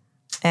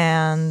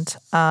and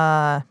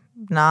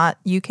not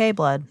UK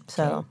blood.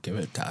 So give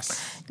it to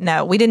us.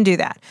 No, we didn't do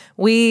that.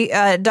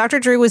 Dr.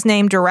 Drew was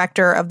named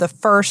director of the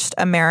first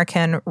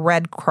American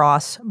Red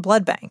Cross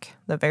blood bank,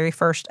 the very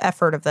first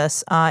effort of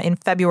this, in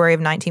February of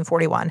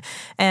 1941.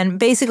 And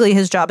basically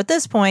his job at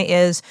this point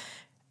is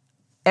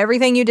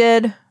everything you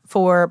did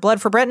for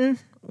Blood for Britain,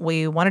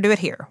 we want to do it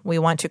here. We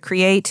want to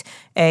create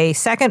his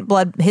second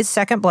blood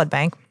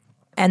bank.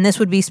 And this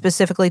would be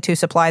specifically to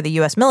supply the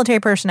U.S. military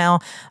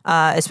personnel,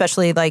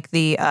 especially like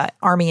the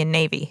Army and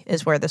Navy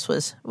is where this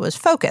was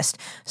focused.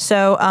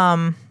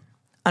 So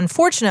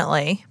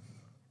unfortunately,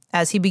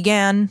 as he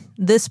began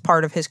this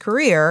part of his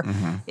career,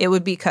 it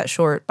would be cut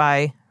short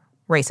by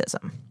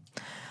racism.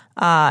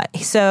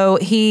 So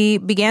he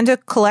began to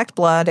collect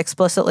blood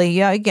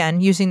explicitly, again,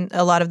 using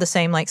a lot of the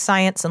same like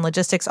science and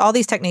logistics, all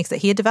these techniques that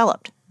he had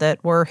developed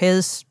that were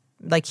his,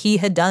 like he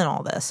had done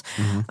all this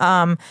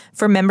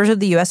for members of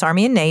the U.S.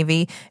 Army and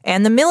Navy.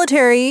 And the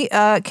military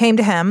came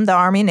to him, the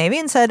Army and Navy,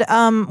 and said,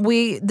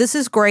 this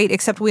is great,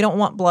 except we don't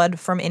want blood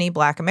from any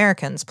Black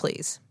Americans,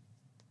 please.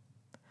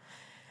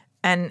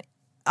 And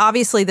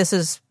obviously this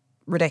is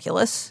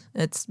ridiculous.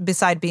 It's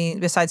besides being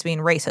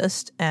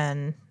racist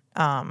and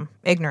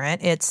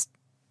ignorant, it's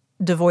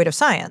devoid of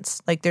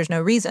science. Like there's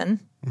no reason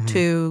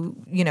to,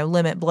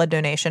 limit blood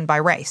donation by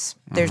race.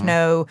 There's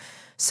no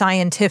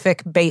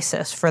scientific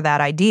basis for that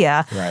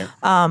idea.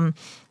 Right.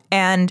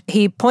 And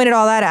he pointed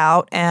all that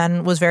out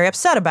and was very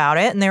upset about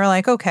it. And they were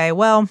like, okay,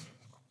 well,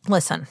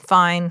 listen,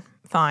 fine.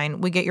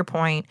 We get your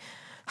point.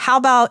 How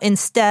about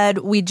instead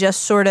we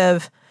just sort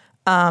of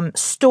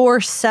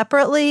store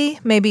separately,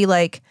 maybe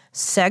like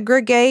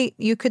segregate,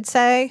 you could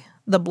say,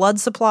 the blood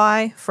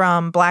supply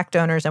from Black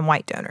donors and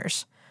white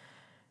donors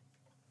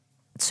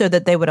so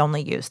that they would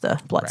only use the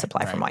blood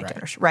supply from white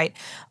donors, right?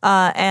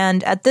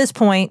 And at this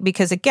point,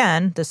 because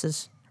again, this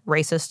is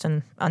racist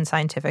and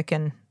unscientific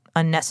and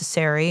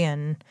unnecessary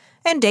and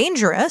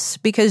dangerous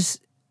because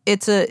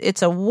it's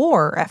a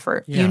war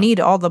effort. Yeah. You need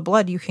all the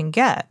blood you can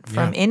get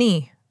from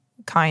any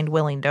kind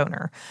willing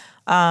donor.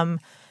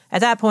 At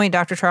that point,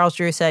 Dr. Charles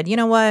Drew said, you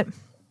know what?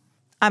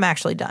 I'm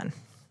actually done.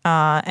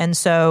 And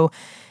so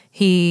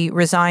he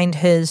resigned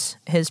his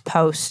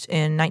post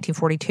in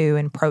 1942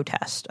 in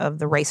protest of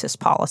the racist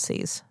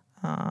policies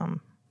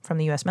from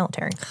the U.S.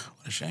 military.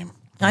 What a shame.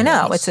 I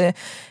know. It's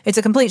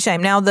a complete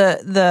shame. Now,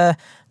 the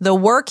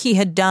work he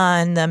had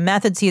done, the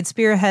methods he had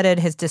spearheaded,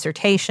 his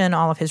dissertation,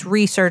 all of his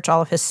research,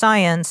 all of his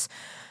science,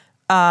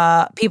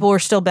 people were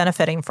still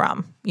benefiting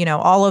from.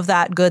 All of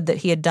that good that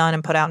he had done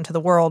and put out into the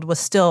world was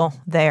still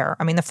there.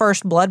 I mean, the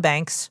first blood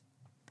banks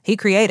he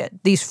created,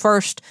 these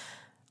first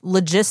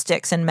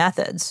logistics and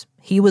methods,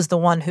 he was the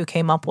one who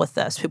came up with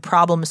this, who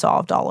problem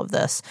solved all of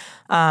this,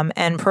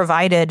 and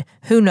provided,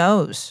 who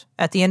knows,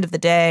 at the end of the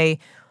day,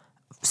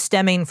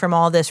 stemming from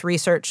all this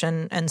research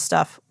and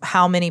stuff,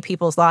 how many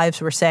people's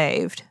lives were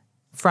saved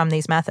from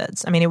these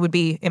methods. I mean, it would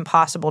be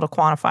impossible to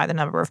quantify the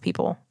number of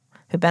people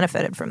who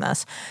benefited from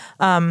this.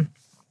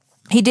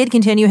 He did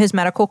continue his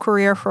medical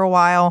career for a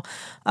while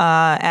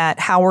at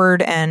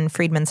Howard and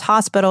Friedman's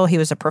Hospital. He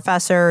was a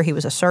professor. He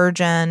was a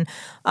surgeon.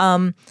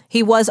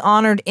 He was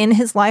honored in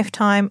his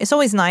lifetime. It's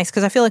always nice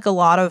because I feel like a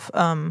lot of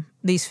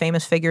these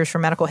famous figures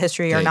from medical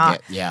history are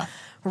not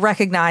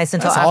recognized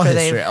until after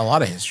they. A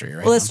lot of history,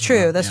 right? Well, that's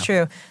true. That's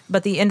true.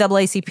 But the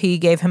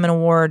NAACP gave him an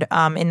award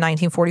in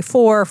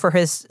 1944 for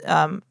his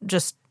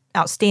just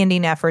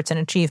outstanding efforts and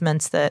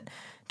achievements that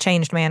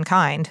changed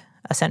mankind,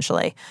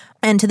 essentially.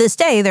 And to this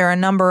day, there are a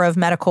number of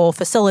medical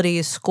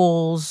facilities,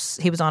 schools.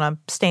 He was on a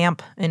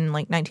stamp in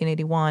like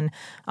 1981.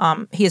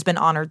 He has been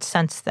honored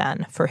since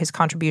then for his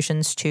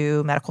contributions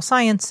to medical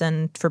science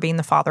and for being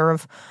the father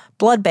of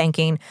blood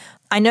banking.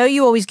 I know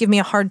you always give me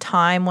a hard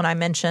time when I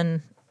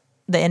mention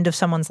the end of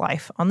someone's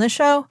life on this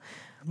show,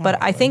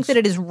 but I think that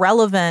it is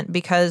relevant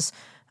because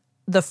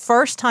the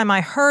first time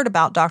I heard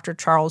about Dr.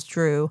 Charles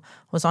Drew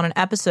was on an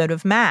episode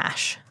of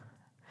MASH.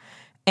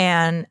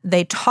 And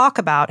they talk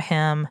about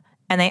him,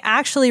 and they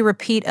actually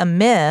repeat a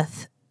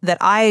myth that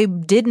I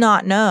did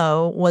not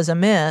know was a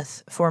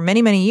myth for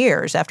many, many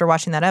years after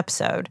watching that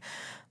episode.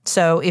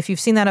 So if you've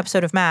seen that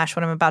episode of MASH,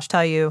 what I'm about to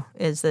tell you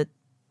is that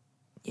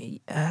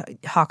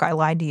Hawkeye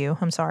lied to you.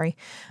 I'm sorry.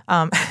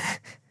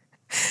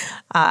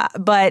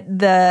 But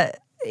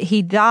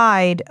he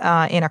died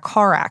in a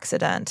car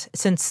accident.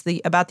 Since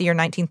about the year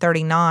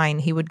 1939,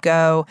 he would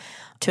go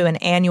to an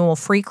annual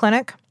free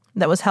clinic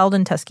that was held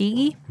in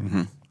Tuskegee.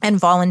 Mm-hmm. And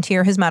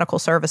volunteer his medical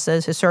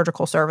services, his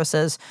surgical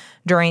services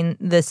during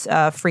this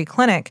free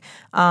clinic.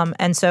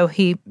 And so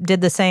he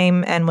did the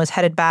same and was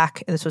headed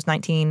back. This was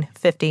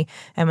 1950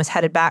 and was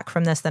headed back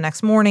from this the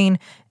next morning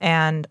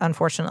and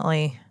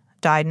unfortunately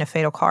died in a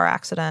fatal car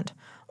accident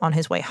on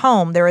his way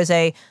home. There is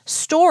a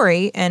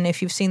story, and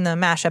if you've seen the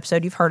MASH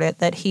episode, you've heard it,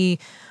 that he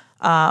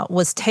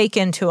was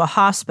taken to a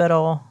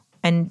hospital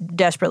and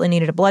desperately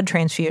needed a blood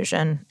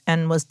transfusion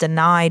and was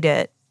denied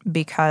it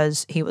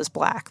because he was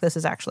Black. This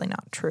is actually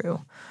not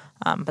true.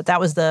 But that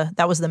was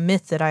the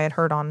myth that I had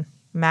heard on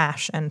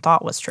MASH and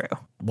thought was true.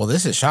 Well,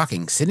 this is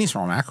shocking. Sydney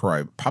Small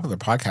McElroy, popular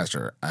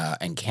podcaster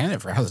and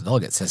candidate for House of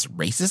Delegates, says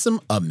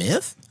racism a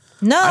myth?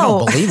 No. I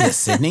don't believe this,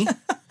 Sydney.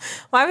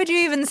 Why would you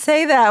even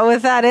say that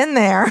with that in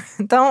there?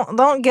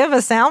 Don't give a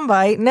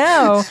soundbite.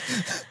 No.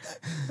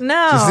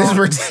 No. This is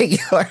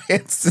ridiculous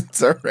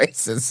instance of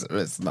racism.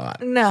 It's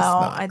not.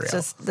 No, it's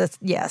just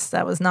yes,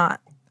 that was not.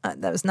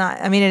 That was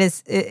not. I mean,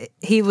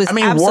 he was. I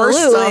mean, absolutely,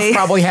 worse stuff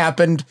probably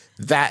happened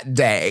that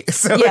day,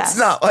 so yes. It's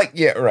not like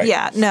right.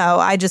 Yeah, no.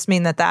 I just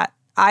mean that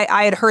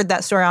I had heard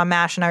that story on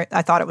MASH, and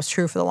I thought it was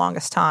true for the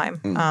longest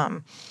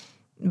time.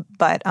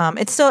 But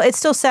it's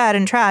still sad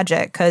and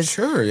tragic because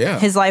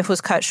his life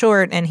was cut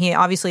short, and he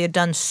obviously had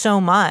done so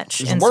much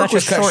His in work such a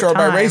was cut short short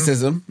time. by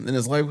racism, and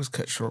his life was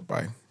cut short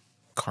by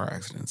car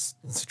accidents.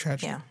 It's a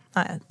tragedy.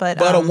 Yeah,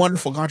 but a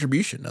wonderful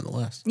contribution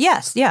nonetheless.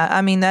 Yes, yeah.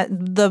 I mean that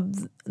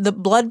the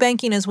blood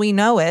banking as we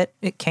know it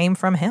came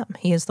from him.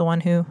 He is the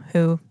one who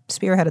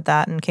spearheaded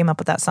that and came up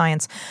with that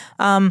science.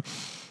 And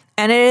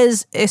it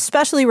is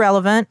especially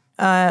relevant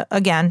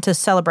again to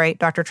celebrate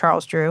Dr.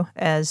 Charles Drew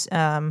as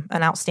an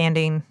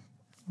outstanding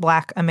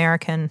Black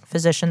American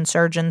physician,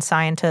 surgeon,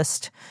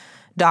 scientist,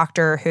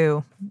 doctor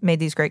who made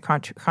these great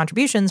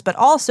contributions, but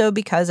also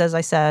because, as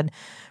I said,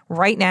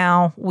 right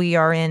now we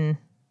are in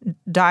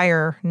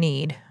dire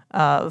need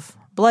of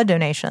blood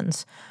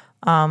donations.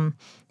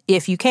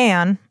 If you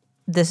can,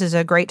 this is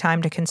a great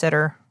time to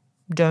consider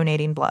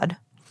donating blood.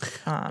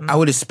 I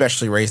would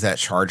especially raise that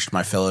charge to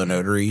my fellow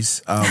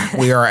notaries.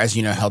 We are, as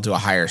you know, held to a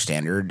higher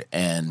standard,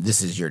 and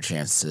this is your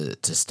chance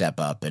to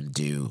step up and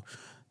do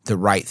the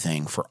right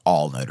thing for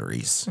all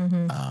notaries.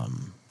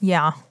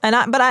 Yeah, and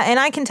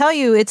I can tell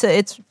you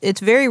it's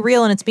very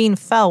real and it's being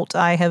felt.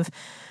 I have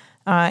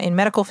in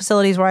medical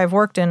facilities where I've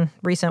worked in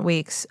recent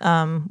weeks,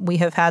 we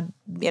have had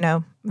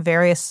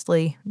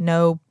variously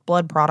no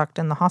blood product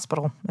in the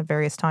hospital at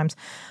various times.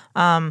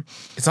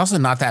 It's also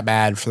not that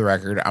bad, for the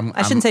record.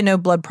 I shouldn't say no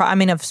blood. I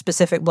mean, of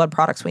specific blood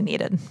products we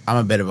needed. I'm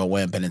a bit of a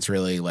wimp, and it's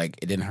really like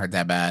it didn't hurt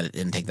that bad. It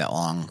didn't take that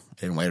long.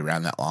 It didn't wait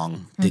around that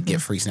long. Did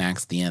get free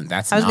snacks at the end. I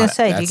was going to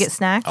say, do you get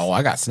snacks? Oh,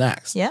 I got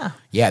snacks. Yeah.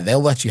 Yeah,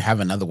 they'll let you have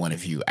another one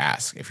if you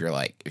ask. If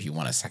you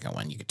want a second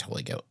one, you could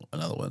totally get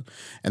another one.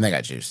 And they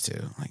got juice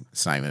too. Like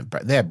it's not even,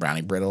 they have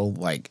brownie brittle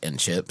and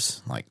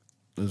chips. Like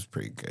it was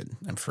pretty good,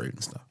 and fruit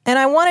and stuff. And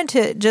I wanted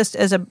to just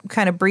as a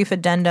kind of brief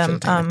addendum.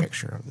 Take a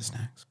picture of the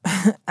snacks.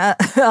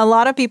 A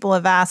lot of people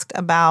have asked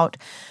about,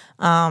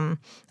 or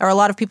a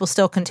lot of people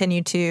still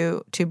continue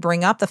to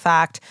bring up the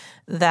fact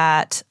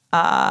that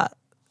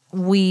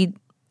we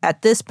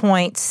at this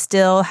point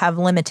still have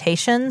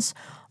limitations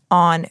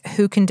on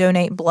who can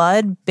donate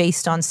blood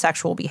based on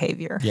sexual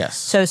behavior. Yes.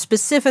 So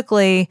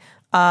specifically,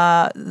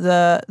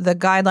 the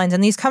guidelines,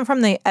 and these come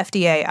from the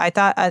FDA. I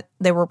thought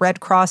they were Red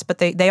Cross, but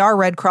they are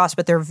Red Cross,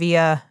 but they're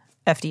via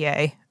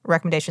FDA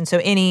recommendation.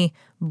 So any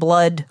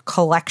blood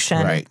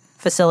collection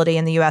facility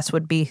in the U.S.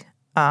 would be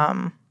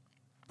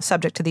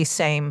subject to these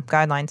same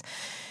guidelines.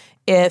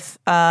 If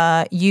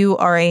you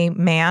are a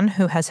man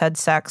who has had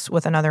sex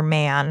with another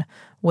man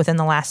within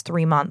the last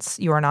 3 months,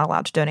 you are not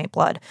allowed to donate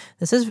blood.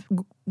 This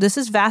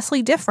is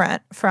vastly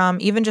different from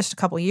even just a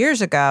couple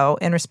years ago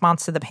in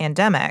response to the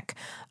pandemic.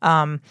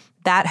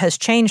 That has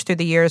changed through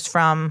the years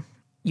from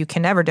you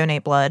can never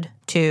donate blood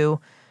to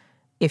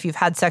if you've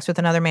had sex with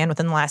another man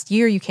within the last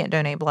year, you can't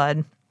donate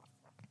blood,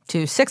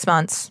 to 6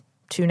 months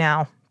to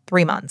now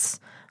 3 months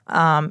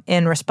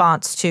in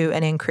response to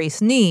an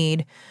increased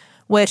need,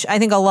 which I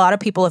think a lot of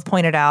people have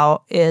pointed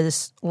out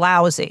is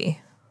lousy.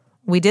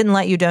 We didn't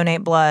let you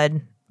donate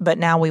blood, but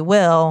now we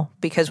will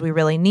because we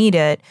really need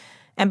it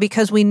and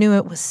because we knew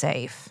it was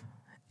safe.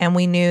 And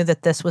we knew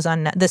that this was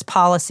this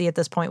policy at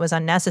this point was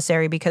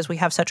unnecessary because we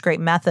have such great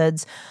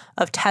methods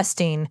of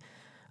testing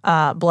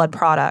blood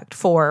product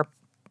for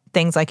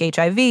things like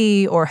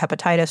HIV or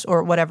hepatitis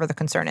or whatever the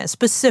concern is.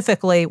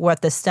 Specifically,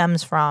 what this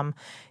stems from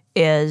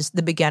is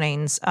the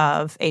beginnings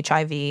of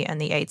HIV and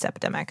the AIDS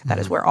epidemic. That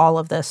is where all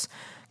of this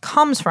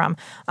comes from.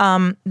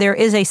 There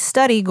is a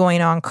study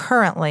going on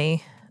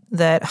currently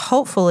that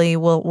hopefully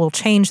will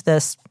change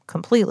this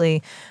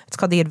completely. It's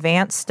called the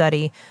ADVANCE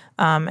study,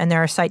 and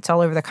there are sites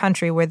all over the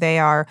country where they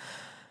are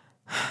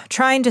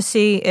trying to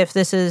see if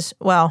this is,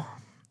 well,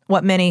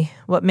 what many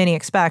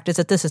expect is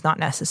that this is not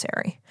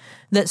necessary.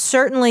 That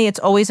certainly it's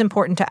always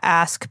important to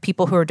ask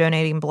people who are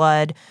donating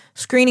blood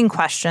screening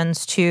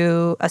questions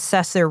to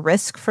assess their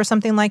risk for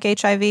something like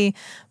HIV,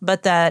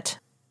 but that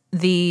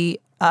the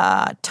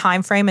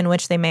time frame in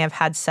which they may have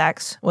had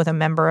sex with a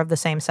member of the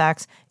same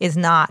sex is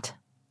not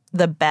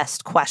the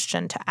best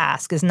question to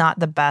ask, is not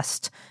the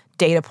best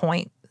data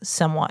point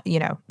somewhat,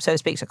 so to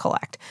speak, to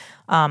collect.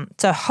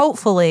 So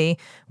hopefully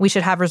we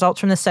should have results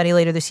from the study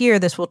later this year.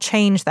 This will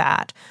change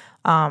that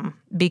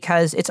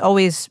because it's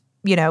always,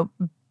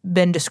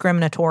 been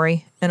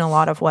discriminatory in a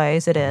lot of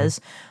ways. It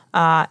is.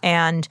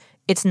 And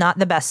it's not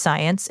the best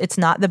science. It's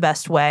not the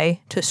best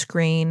way to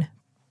screen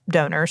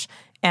donors.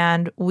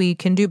 And we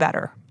can do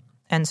better.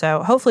 And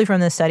so hopefully from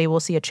this study, we'll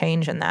see a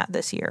change in that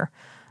this year.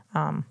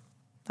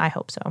 I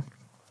hope so.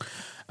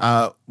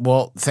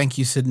 Well, thank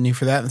you, Sydney,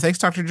 for that. And thanks,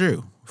 Dr.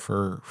 Drew,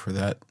 for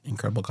that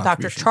incredible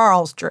contribution. Dr.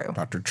 Charles Drew.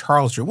 Dr.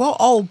 Charles Drew. Well,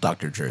 all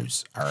Dr.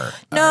 Drews are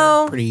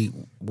pretty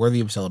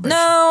worthy of celebration.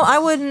 No, I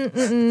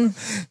wouldn't.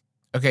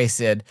 Okay,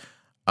 Sid,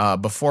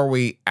 before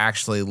we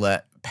actually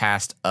let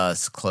Past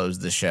Us close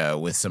the show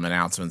with some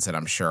announcements that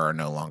I'm sure are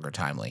no longer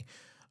timely,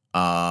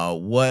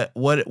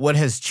 what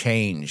has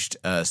changed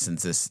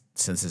since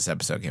this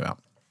episode came out?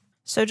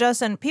 So,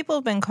 Justin, people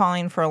have been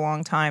calling for a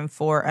long time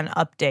for an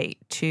update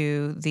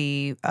to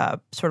the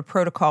sort of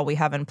protocol we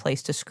have in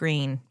place to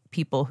screen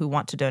people who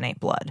want to donate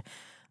blood.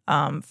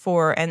 And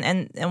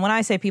when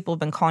I say people have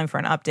been calling for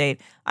an update,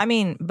 I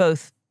mean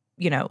both,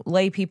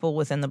 lay people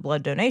within the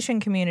blood donation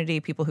community,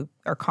 people who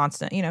are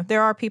constant.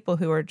 There are people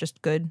who are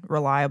just good,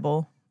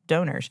 reliable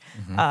donors,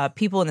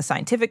 people in the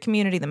scientific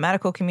community, the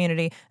medical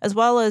community, as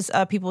well as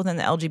people within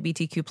the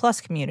LGBTQ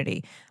plus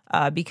community,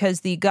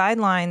 because the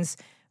guidelines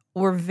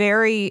were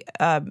very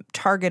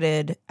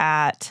targeted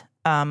at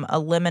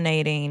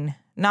eliminating,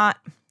 not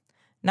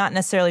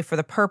necessarily for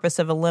the purpose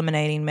of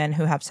eliminating men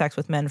who have sex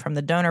with men from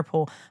the donor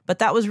pool, but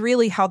that was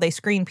really how they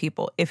screen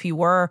people. If you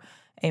were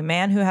a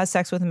man who has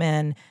sex with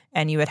men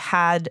and you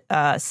had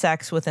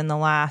sex within the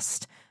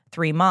last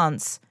 3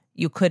 months,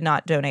 you could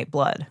not donate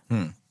blood.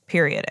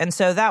 Period. And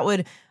so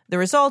the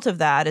result of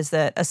that is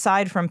that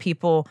aside from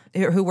people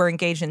who were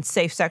engaged in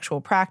safe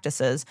sexual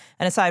practices,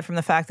 and aside from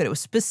the fact that it was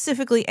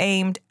specifically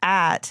aimed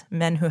at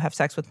men who have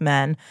sex with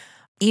men,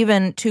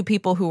 even to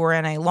people who were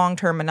in a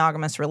long-term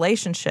monogamous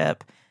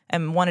relationship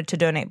and wanted to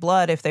donate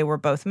blood if they were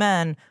both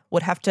men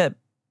would have to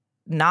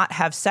not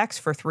have sex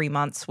for 3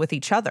 months with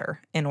each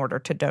other in order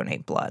to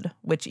donate blood,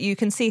 which you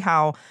can see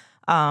how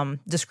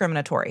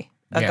discriminatory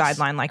a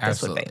guideline like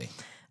this would be.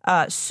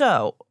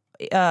 So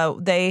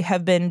they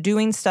have been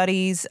doing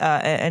studies,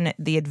 and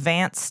the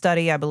advanced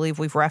study I believe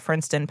we've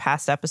referenced in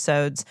past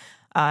episodes,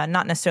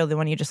 not necessarily the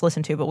one you just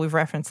listened to, but we've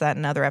referenced that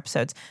in other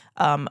episodes,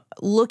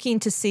 looking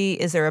to see,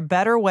 is there a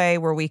better way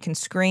where we can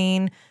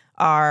screen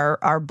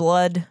our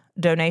blood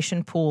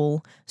donation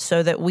pool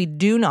so that we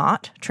do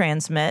not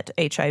transmit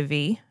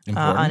HIV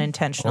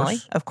unintentionally,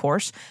 of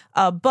course,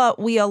 but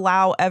we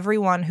allow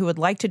everyone who would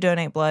like to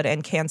donate blood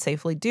and can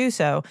safely do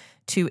so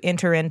to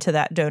enter into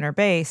that donor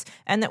base,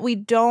 and that we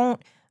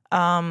don't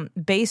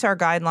base our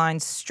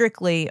guidelines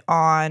strictly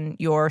on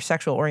your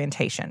sexual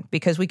orientation,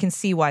 because we can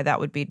see why that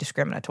would be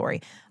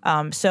discriminatory.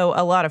 So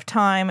a lot of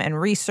time and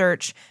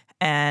research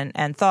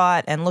and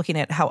thought and looking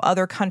at how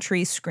other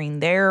countries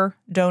screen their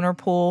donor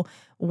pool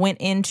went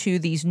into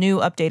these new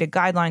updated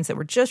guidelines that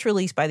were just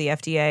released by the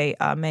FDA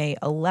May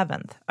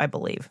 11th, I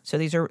believe. So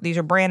these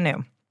are brand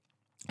new.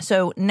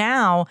 So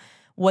now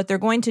what they're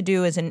going to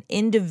do is an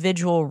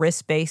individual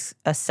risk-based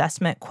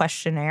assessment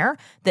questionnaire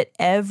that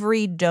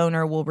every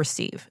donor will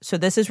receive. So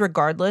this is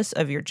regardless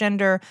of your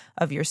gender,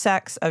 of your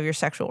sex, of your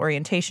sexual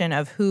orientation,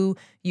 of who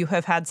you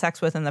have had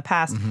sex with in the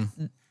past.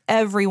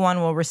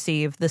 Everyone will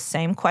receive the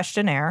same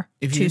questionnaire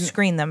to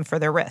screen them for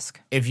their risk.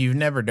 If you've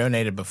never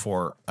donated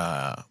before,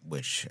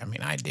 which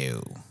I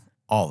do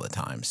all the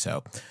time,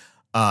 so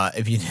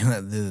if you've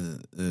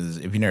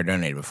never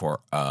donated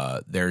before,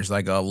 there's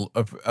like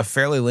a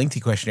fairly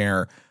lengthy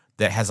questionnaire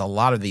that has a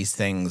lot of these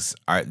things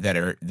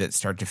that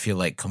start to feel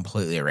like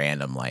completely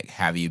random. Like,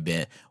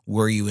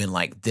 were you in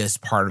like this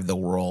part of the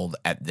world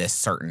at this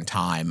certain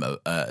time?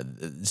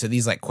 So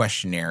these like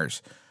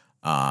questionnaires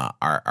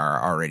are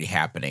already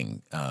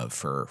happening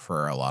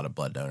for a lot of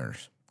blood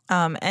donors.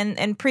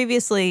 And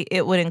previously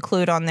it would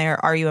include on there,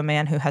 are you a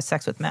man who has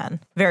sex with men?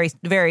 Very,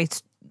 very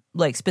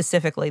like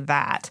specifically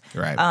that.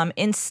 Right.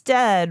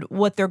 Instead,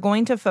 what they're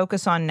going to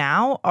focus on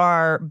now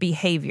are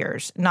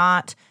behaviors,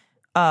 not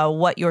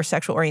what your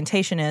sexual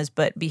orientation is,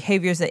 but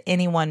behaviors that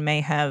anyone may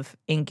have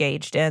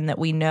engaged in that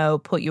we know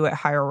put you at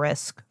higher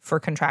risk for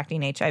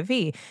contracting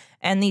HIV.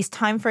 And these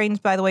timeframes,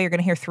 by the way, you're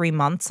going to hear 3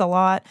 months a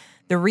lot.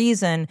 The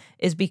reason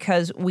is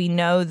because we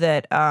know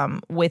that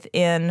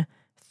within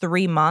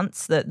 3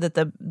 months, that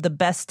the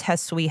best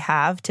tests we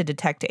have to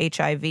detect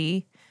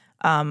HIV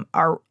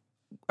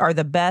are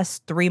the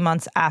best 3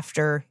 months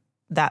after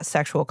that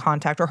sexual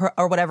contact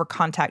or whatever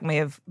contact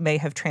may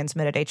have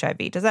transmitted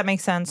HIV. Does that make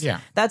sense? Yeah.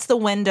 That's the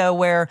window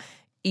where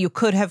you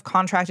could have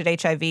contracted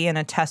HIV and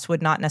a test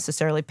would not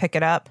necessarily pick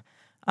it up.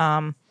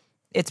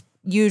 It's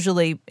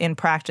usually in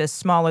practice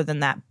smaller than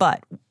that,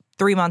 but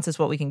 3 months is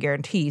what we can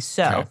guarantee.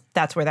 So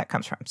that's where that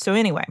comes from. So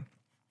anyway,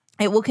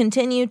 it will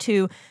continue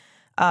to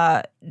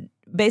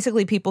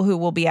basically people who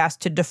will be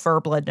asked to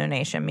defer blood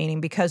donation, meaning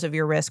because of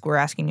your risk, we're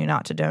asking you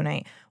not to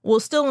donate. We'll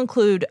still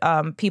include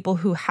people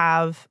who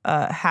have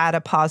had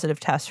a positive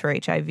test for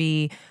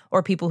HIV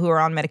or people who are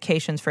on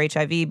medications for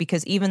HIV,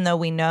 because even though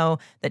we know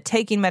that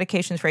taking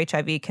medications for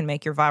HIV can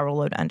make your viral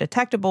load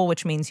undetectable,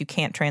 which means you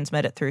can't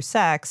transmit it through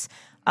sex,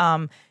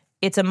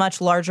 it's a much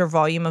larger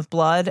volume of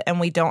blood, and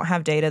we don't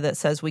have data that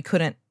says we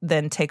couldn't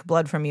then take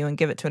blood from you and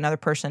give it to another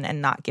person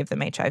and not give them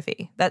HIV.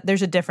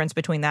 There's a difference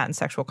between that and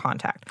sexual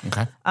contact.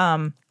 Okay.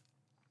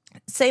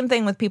 Same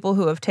thing with people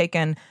who have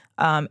taken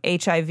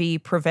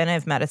HIV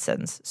preventive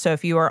medicines. So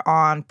if you are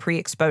on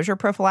pre-exposure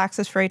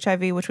prophylaxis for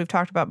HIV, which we've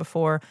talked about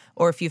before,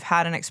 or if you've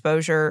had an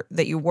exposure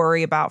that you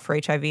worry about for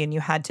HIV and you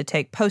had to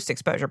take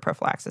post-exposure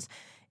prophylaxis,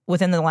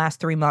 within the last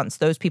 3 months,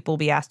 those people will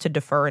be asked to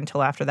defer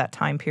until after that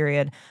time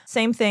period.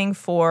 Same thing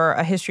for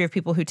a history of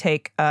people who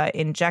take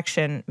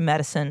injection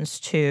medicines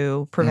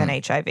to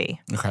prevent HIV.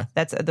 Okay.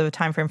 That's the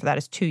time frame for that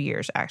is 2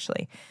 years,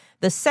 actually.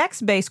 The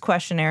sex-based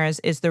questionnaires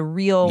is the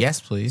real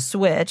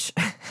switch.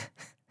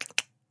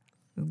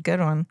 Good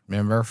one.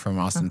 Remember from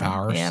Austin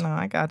Powers? Yeah, no,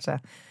 I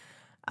gotcha.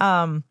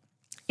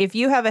 If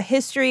you have a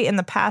history in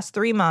the past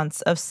 3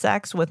 months of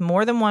sex with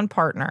more than one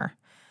partner,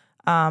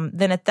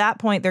 then at that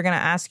point, they're going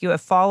to ask you a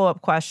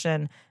follow-up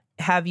question.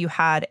 Have you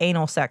had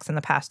anal sex in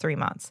the past 3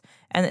 months?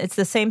 And it's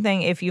the same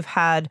thing if you've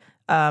had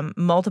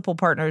multiple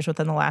partners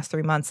within the last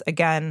 3 months.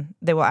 Again,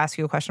 they will ask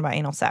you a question about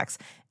anal sex.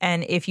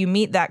 And if you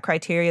meet that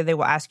criteria, they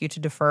will ask you to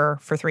defer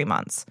for 3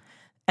 months.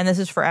 And this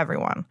is for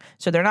everyone.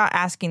 So they're not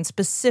asking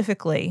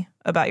specifically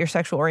about your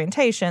sexual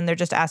orientation. They're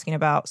just asking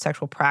about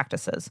sexual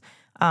practices.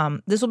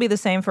 This will be the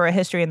same for a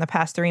history in the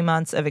past 3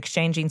 months of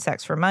exchanging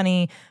sex for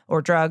money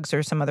or drugs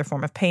or some other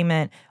form of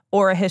payment,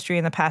 or a history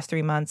in the past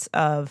 3 months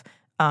of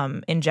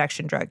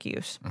injection drug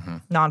use,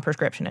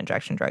 non-prescription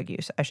injection drug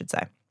use, I should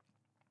say.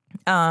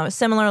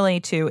 Similarly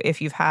to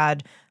if you've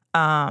had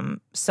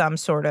some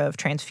sort of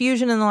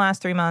transfusion in the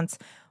last 3 months,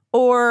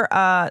 or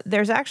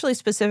there's actually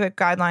specific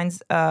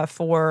guidelines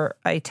for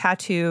a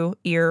tattoo,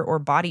 ear, or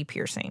body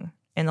piercing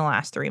in the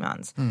last 3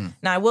 months.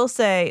 Now, I will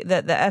say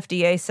that the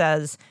FDA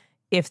says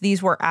if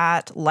these were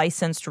at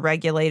licensed,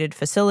 regulated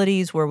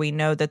facilities where we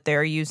know that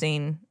they're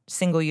using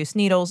single-use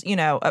needles,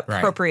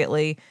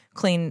 appropriately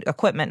clean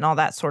equipment and all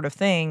that sort of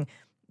thing,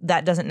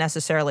 that doesn't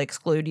necessarily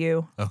exclude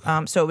you.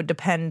 Okay. So it would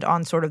depend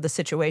on sort of the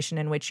situation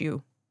in which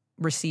you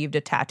received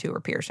a tattoo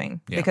or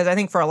piercing. Yeah. Because I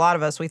think for a lot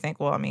of us, we think,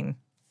 well, I mean,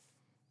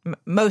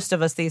 most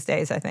of us these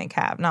days, I think,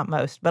 have. Not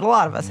most, but a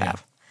lot of us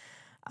have.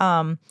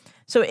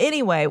 So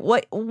anyway,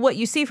 what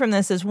you see from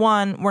this is,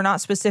 one, we're not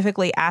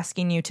specifically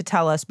asking you to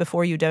tell us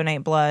before you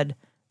donate blood,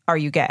 are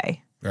you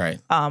gay? Right.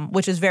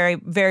 Which is very,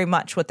 very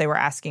much what they were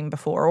asking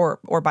before,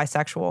 or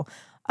bisexual.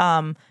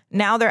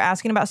 Now they're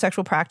asking about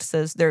sexual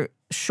practices. They're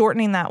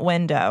shortening that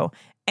window.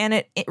 And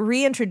it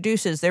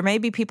reintroduces, there may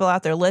be people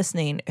out there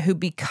listening who,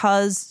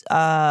 because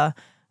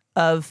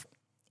of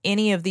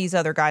any of these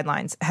other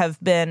guidelines, have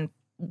been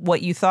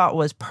what you thought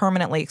was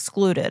permanently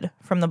excluded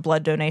from the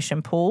blood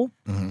donation pool.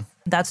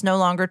 That's no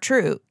longer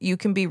true. You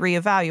can be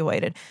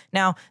reevaluated.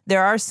 Now,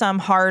 there are some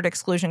hard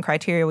exclusion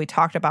criteria. We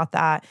talked about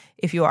that.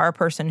 If you are a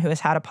person who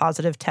has had a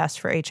positive test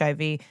for HIV,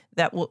 we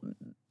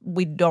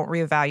don't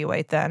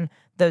reevaluate then.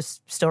 Those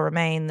still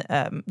remain,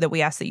 that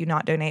we ask that you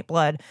not donate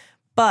blood.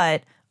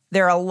 But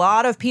there are a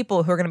lot of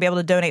people who are going to be able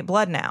to donate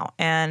blood now.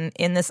 And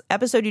in this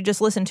episode you just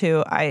listened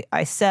to,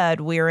 I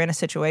said we are in a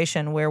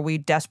situation where we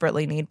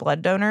desperately need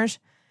blood donors.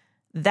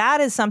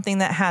 That is something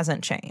that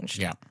hasn't changed.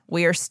 Yeah.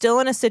 We are still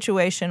in a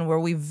situation where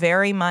we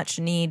very much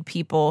need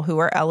people who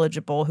are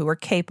eligible, who are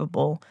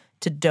capable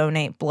to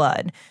donate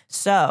blood.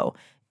 So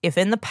if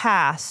in the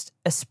past,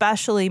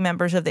 especially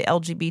members of the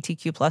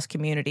LGBTQ plus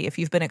community, if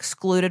you've been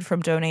excluded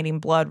from donating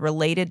blood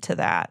related to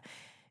that,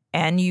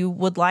 and you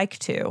would like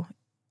to,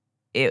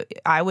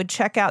 I would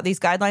check out. These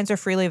guidelines are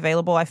freely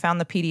available. I found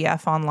the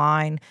PDF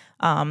online.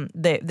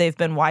 They've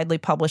been widely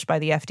published by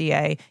the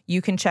FDA.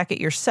 You can check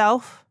it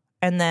yourself.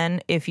 And then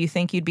if you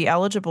think you'd be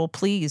eligible,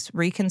 please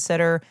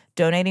reconsider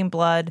donating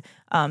blood.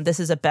 This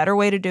is a better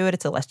way to do it.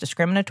 It's a less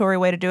discriminatory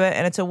way to do it.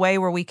 And it's a way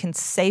where we can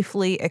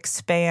safely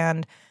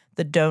expand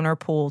the donor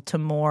pool to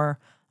more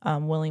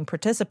willing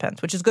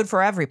participants, which is good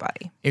for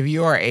everybody. If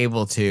you are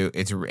able to,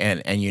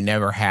 and you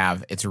never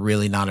have, it's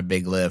really not a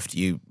big lift.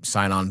 You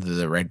sign on to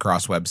the Red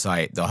Cross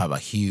website. They'll have a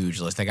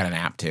huge list. They got an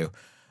app too.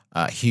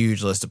 A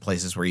huge list of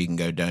places where you can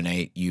go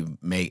donate. You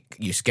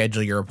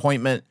schedule your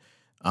appointment.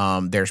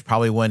 There's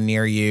probably one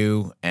near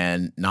you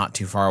and not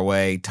too far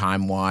away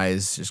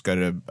time-wise. Just go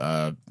to,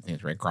 I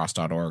think it's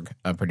redcross.org,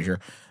 I'm pretty sure.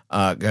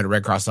 Go to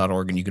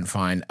redcross.org and you can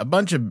find a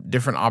bunch of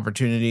different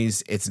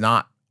opportunities. It's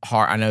not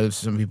hard. I know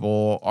some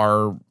people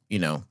are,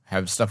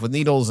 have stuff with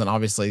needles, and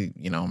obviously,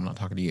 I'm not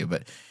talking to you,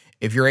 but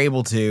if you're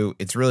able to,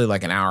 it's really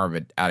like an hour of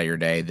it out of your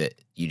day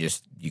that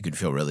you could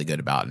feel really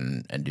good about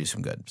and do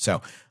some good.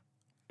 So,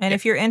 and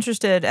if you're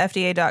interested,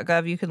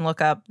 FDA.gov, you can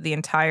look up it's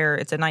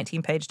a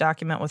 19-page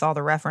document with all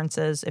the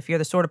references. If you're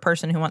the sort of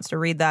person who wants to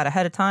read that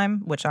ahead of time,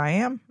 which I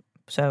am,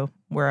 so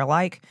we're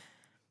alike,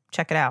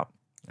 check it out.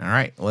 All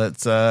right,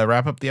 let's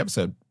wrap up the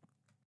episode.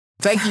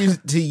 Thank you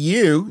to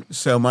you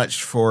so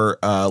much for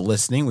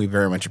listening. We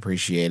very much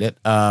appreciate it.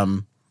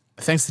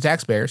 Thanks to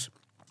taxpayers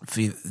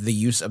for the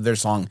use of their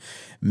song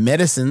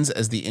Medicines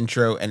as the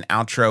intro and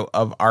outro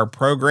of our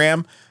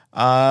program.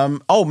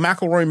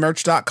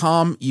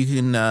 McElroymerch.com. You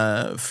can,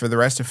 for the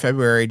rest of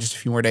February, just a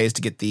few more days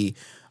to get the,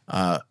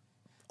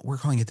 we're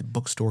calling it the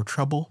Bookstore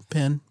Trouble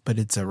pin, but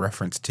it's a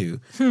reference to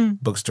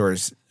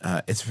bookstores.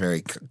 It's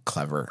very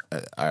clever.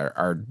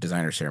 Our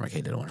designer, Sarah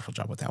McKay, did a wonderful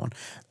job with that one.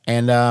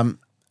 And a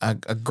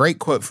great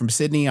quote from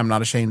Sydney, "I'm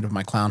not ashamed of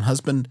my clown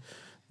husband."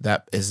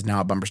 That is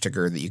now a bumper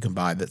sticker that you can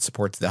buy that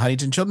supports the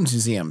Huntington Children's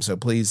Museum. So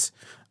please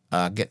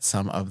get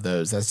some of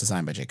those. That's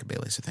designed by Jacob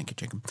Bailey. So thank you,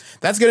 Jacob.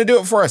 That's going to do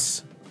it for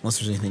us. Unless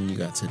there's anything you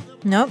got, Sid.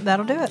 Nope,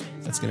 that'll do it.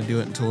 That's going to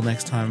do it until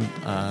next time.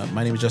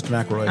 My name is Justin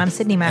McElroy. I'm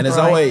Sydney McElroy. And as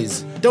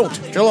always, don't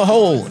drill a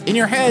hole in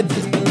your head.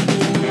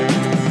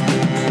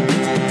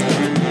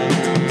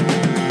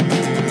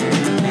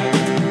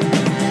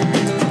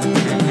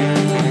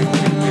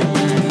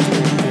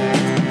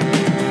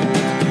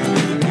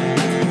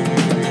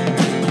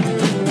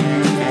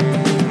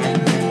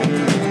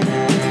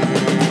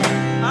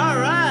 All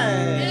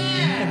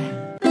right.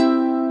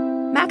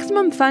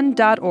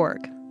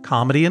 MaximumFun.org.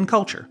 Comedy and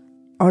culture.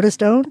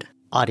 Artist owned.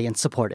 Audience supported.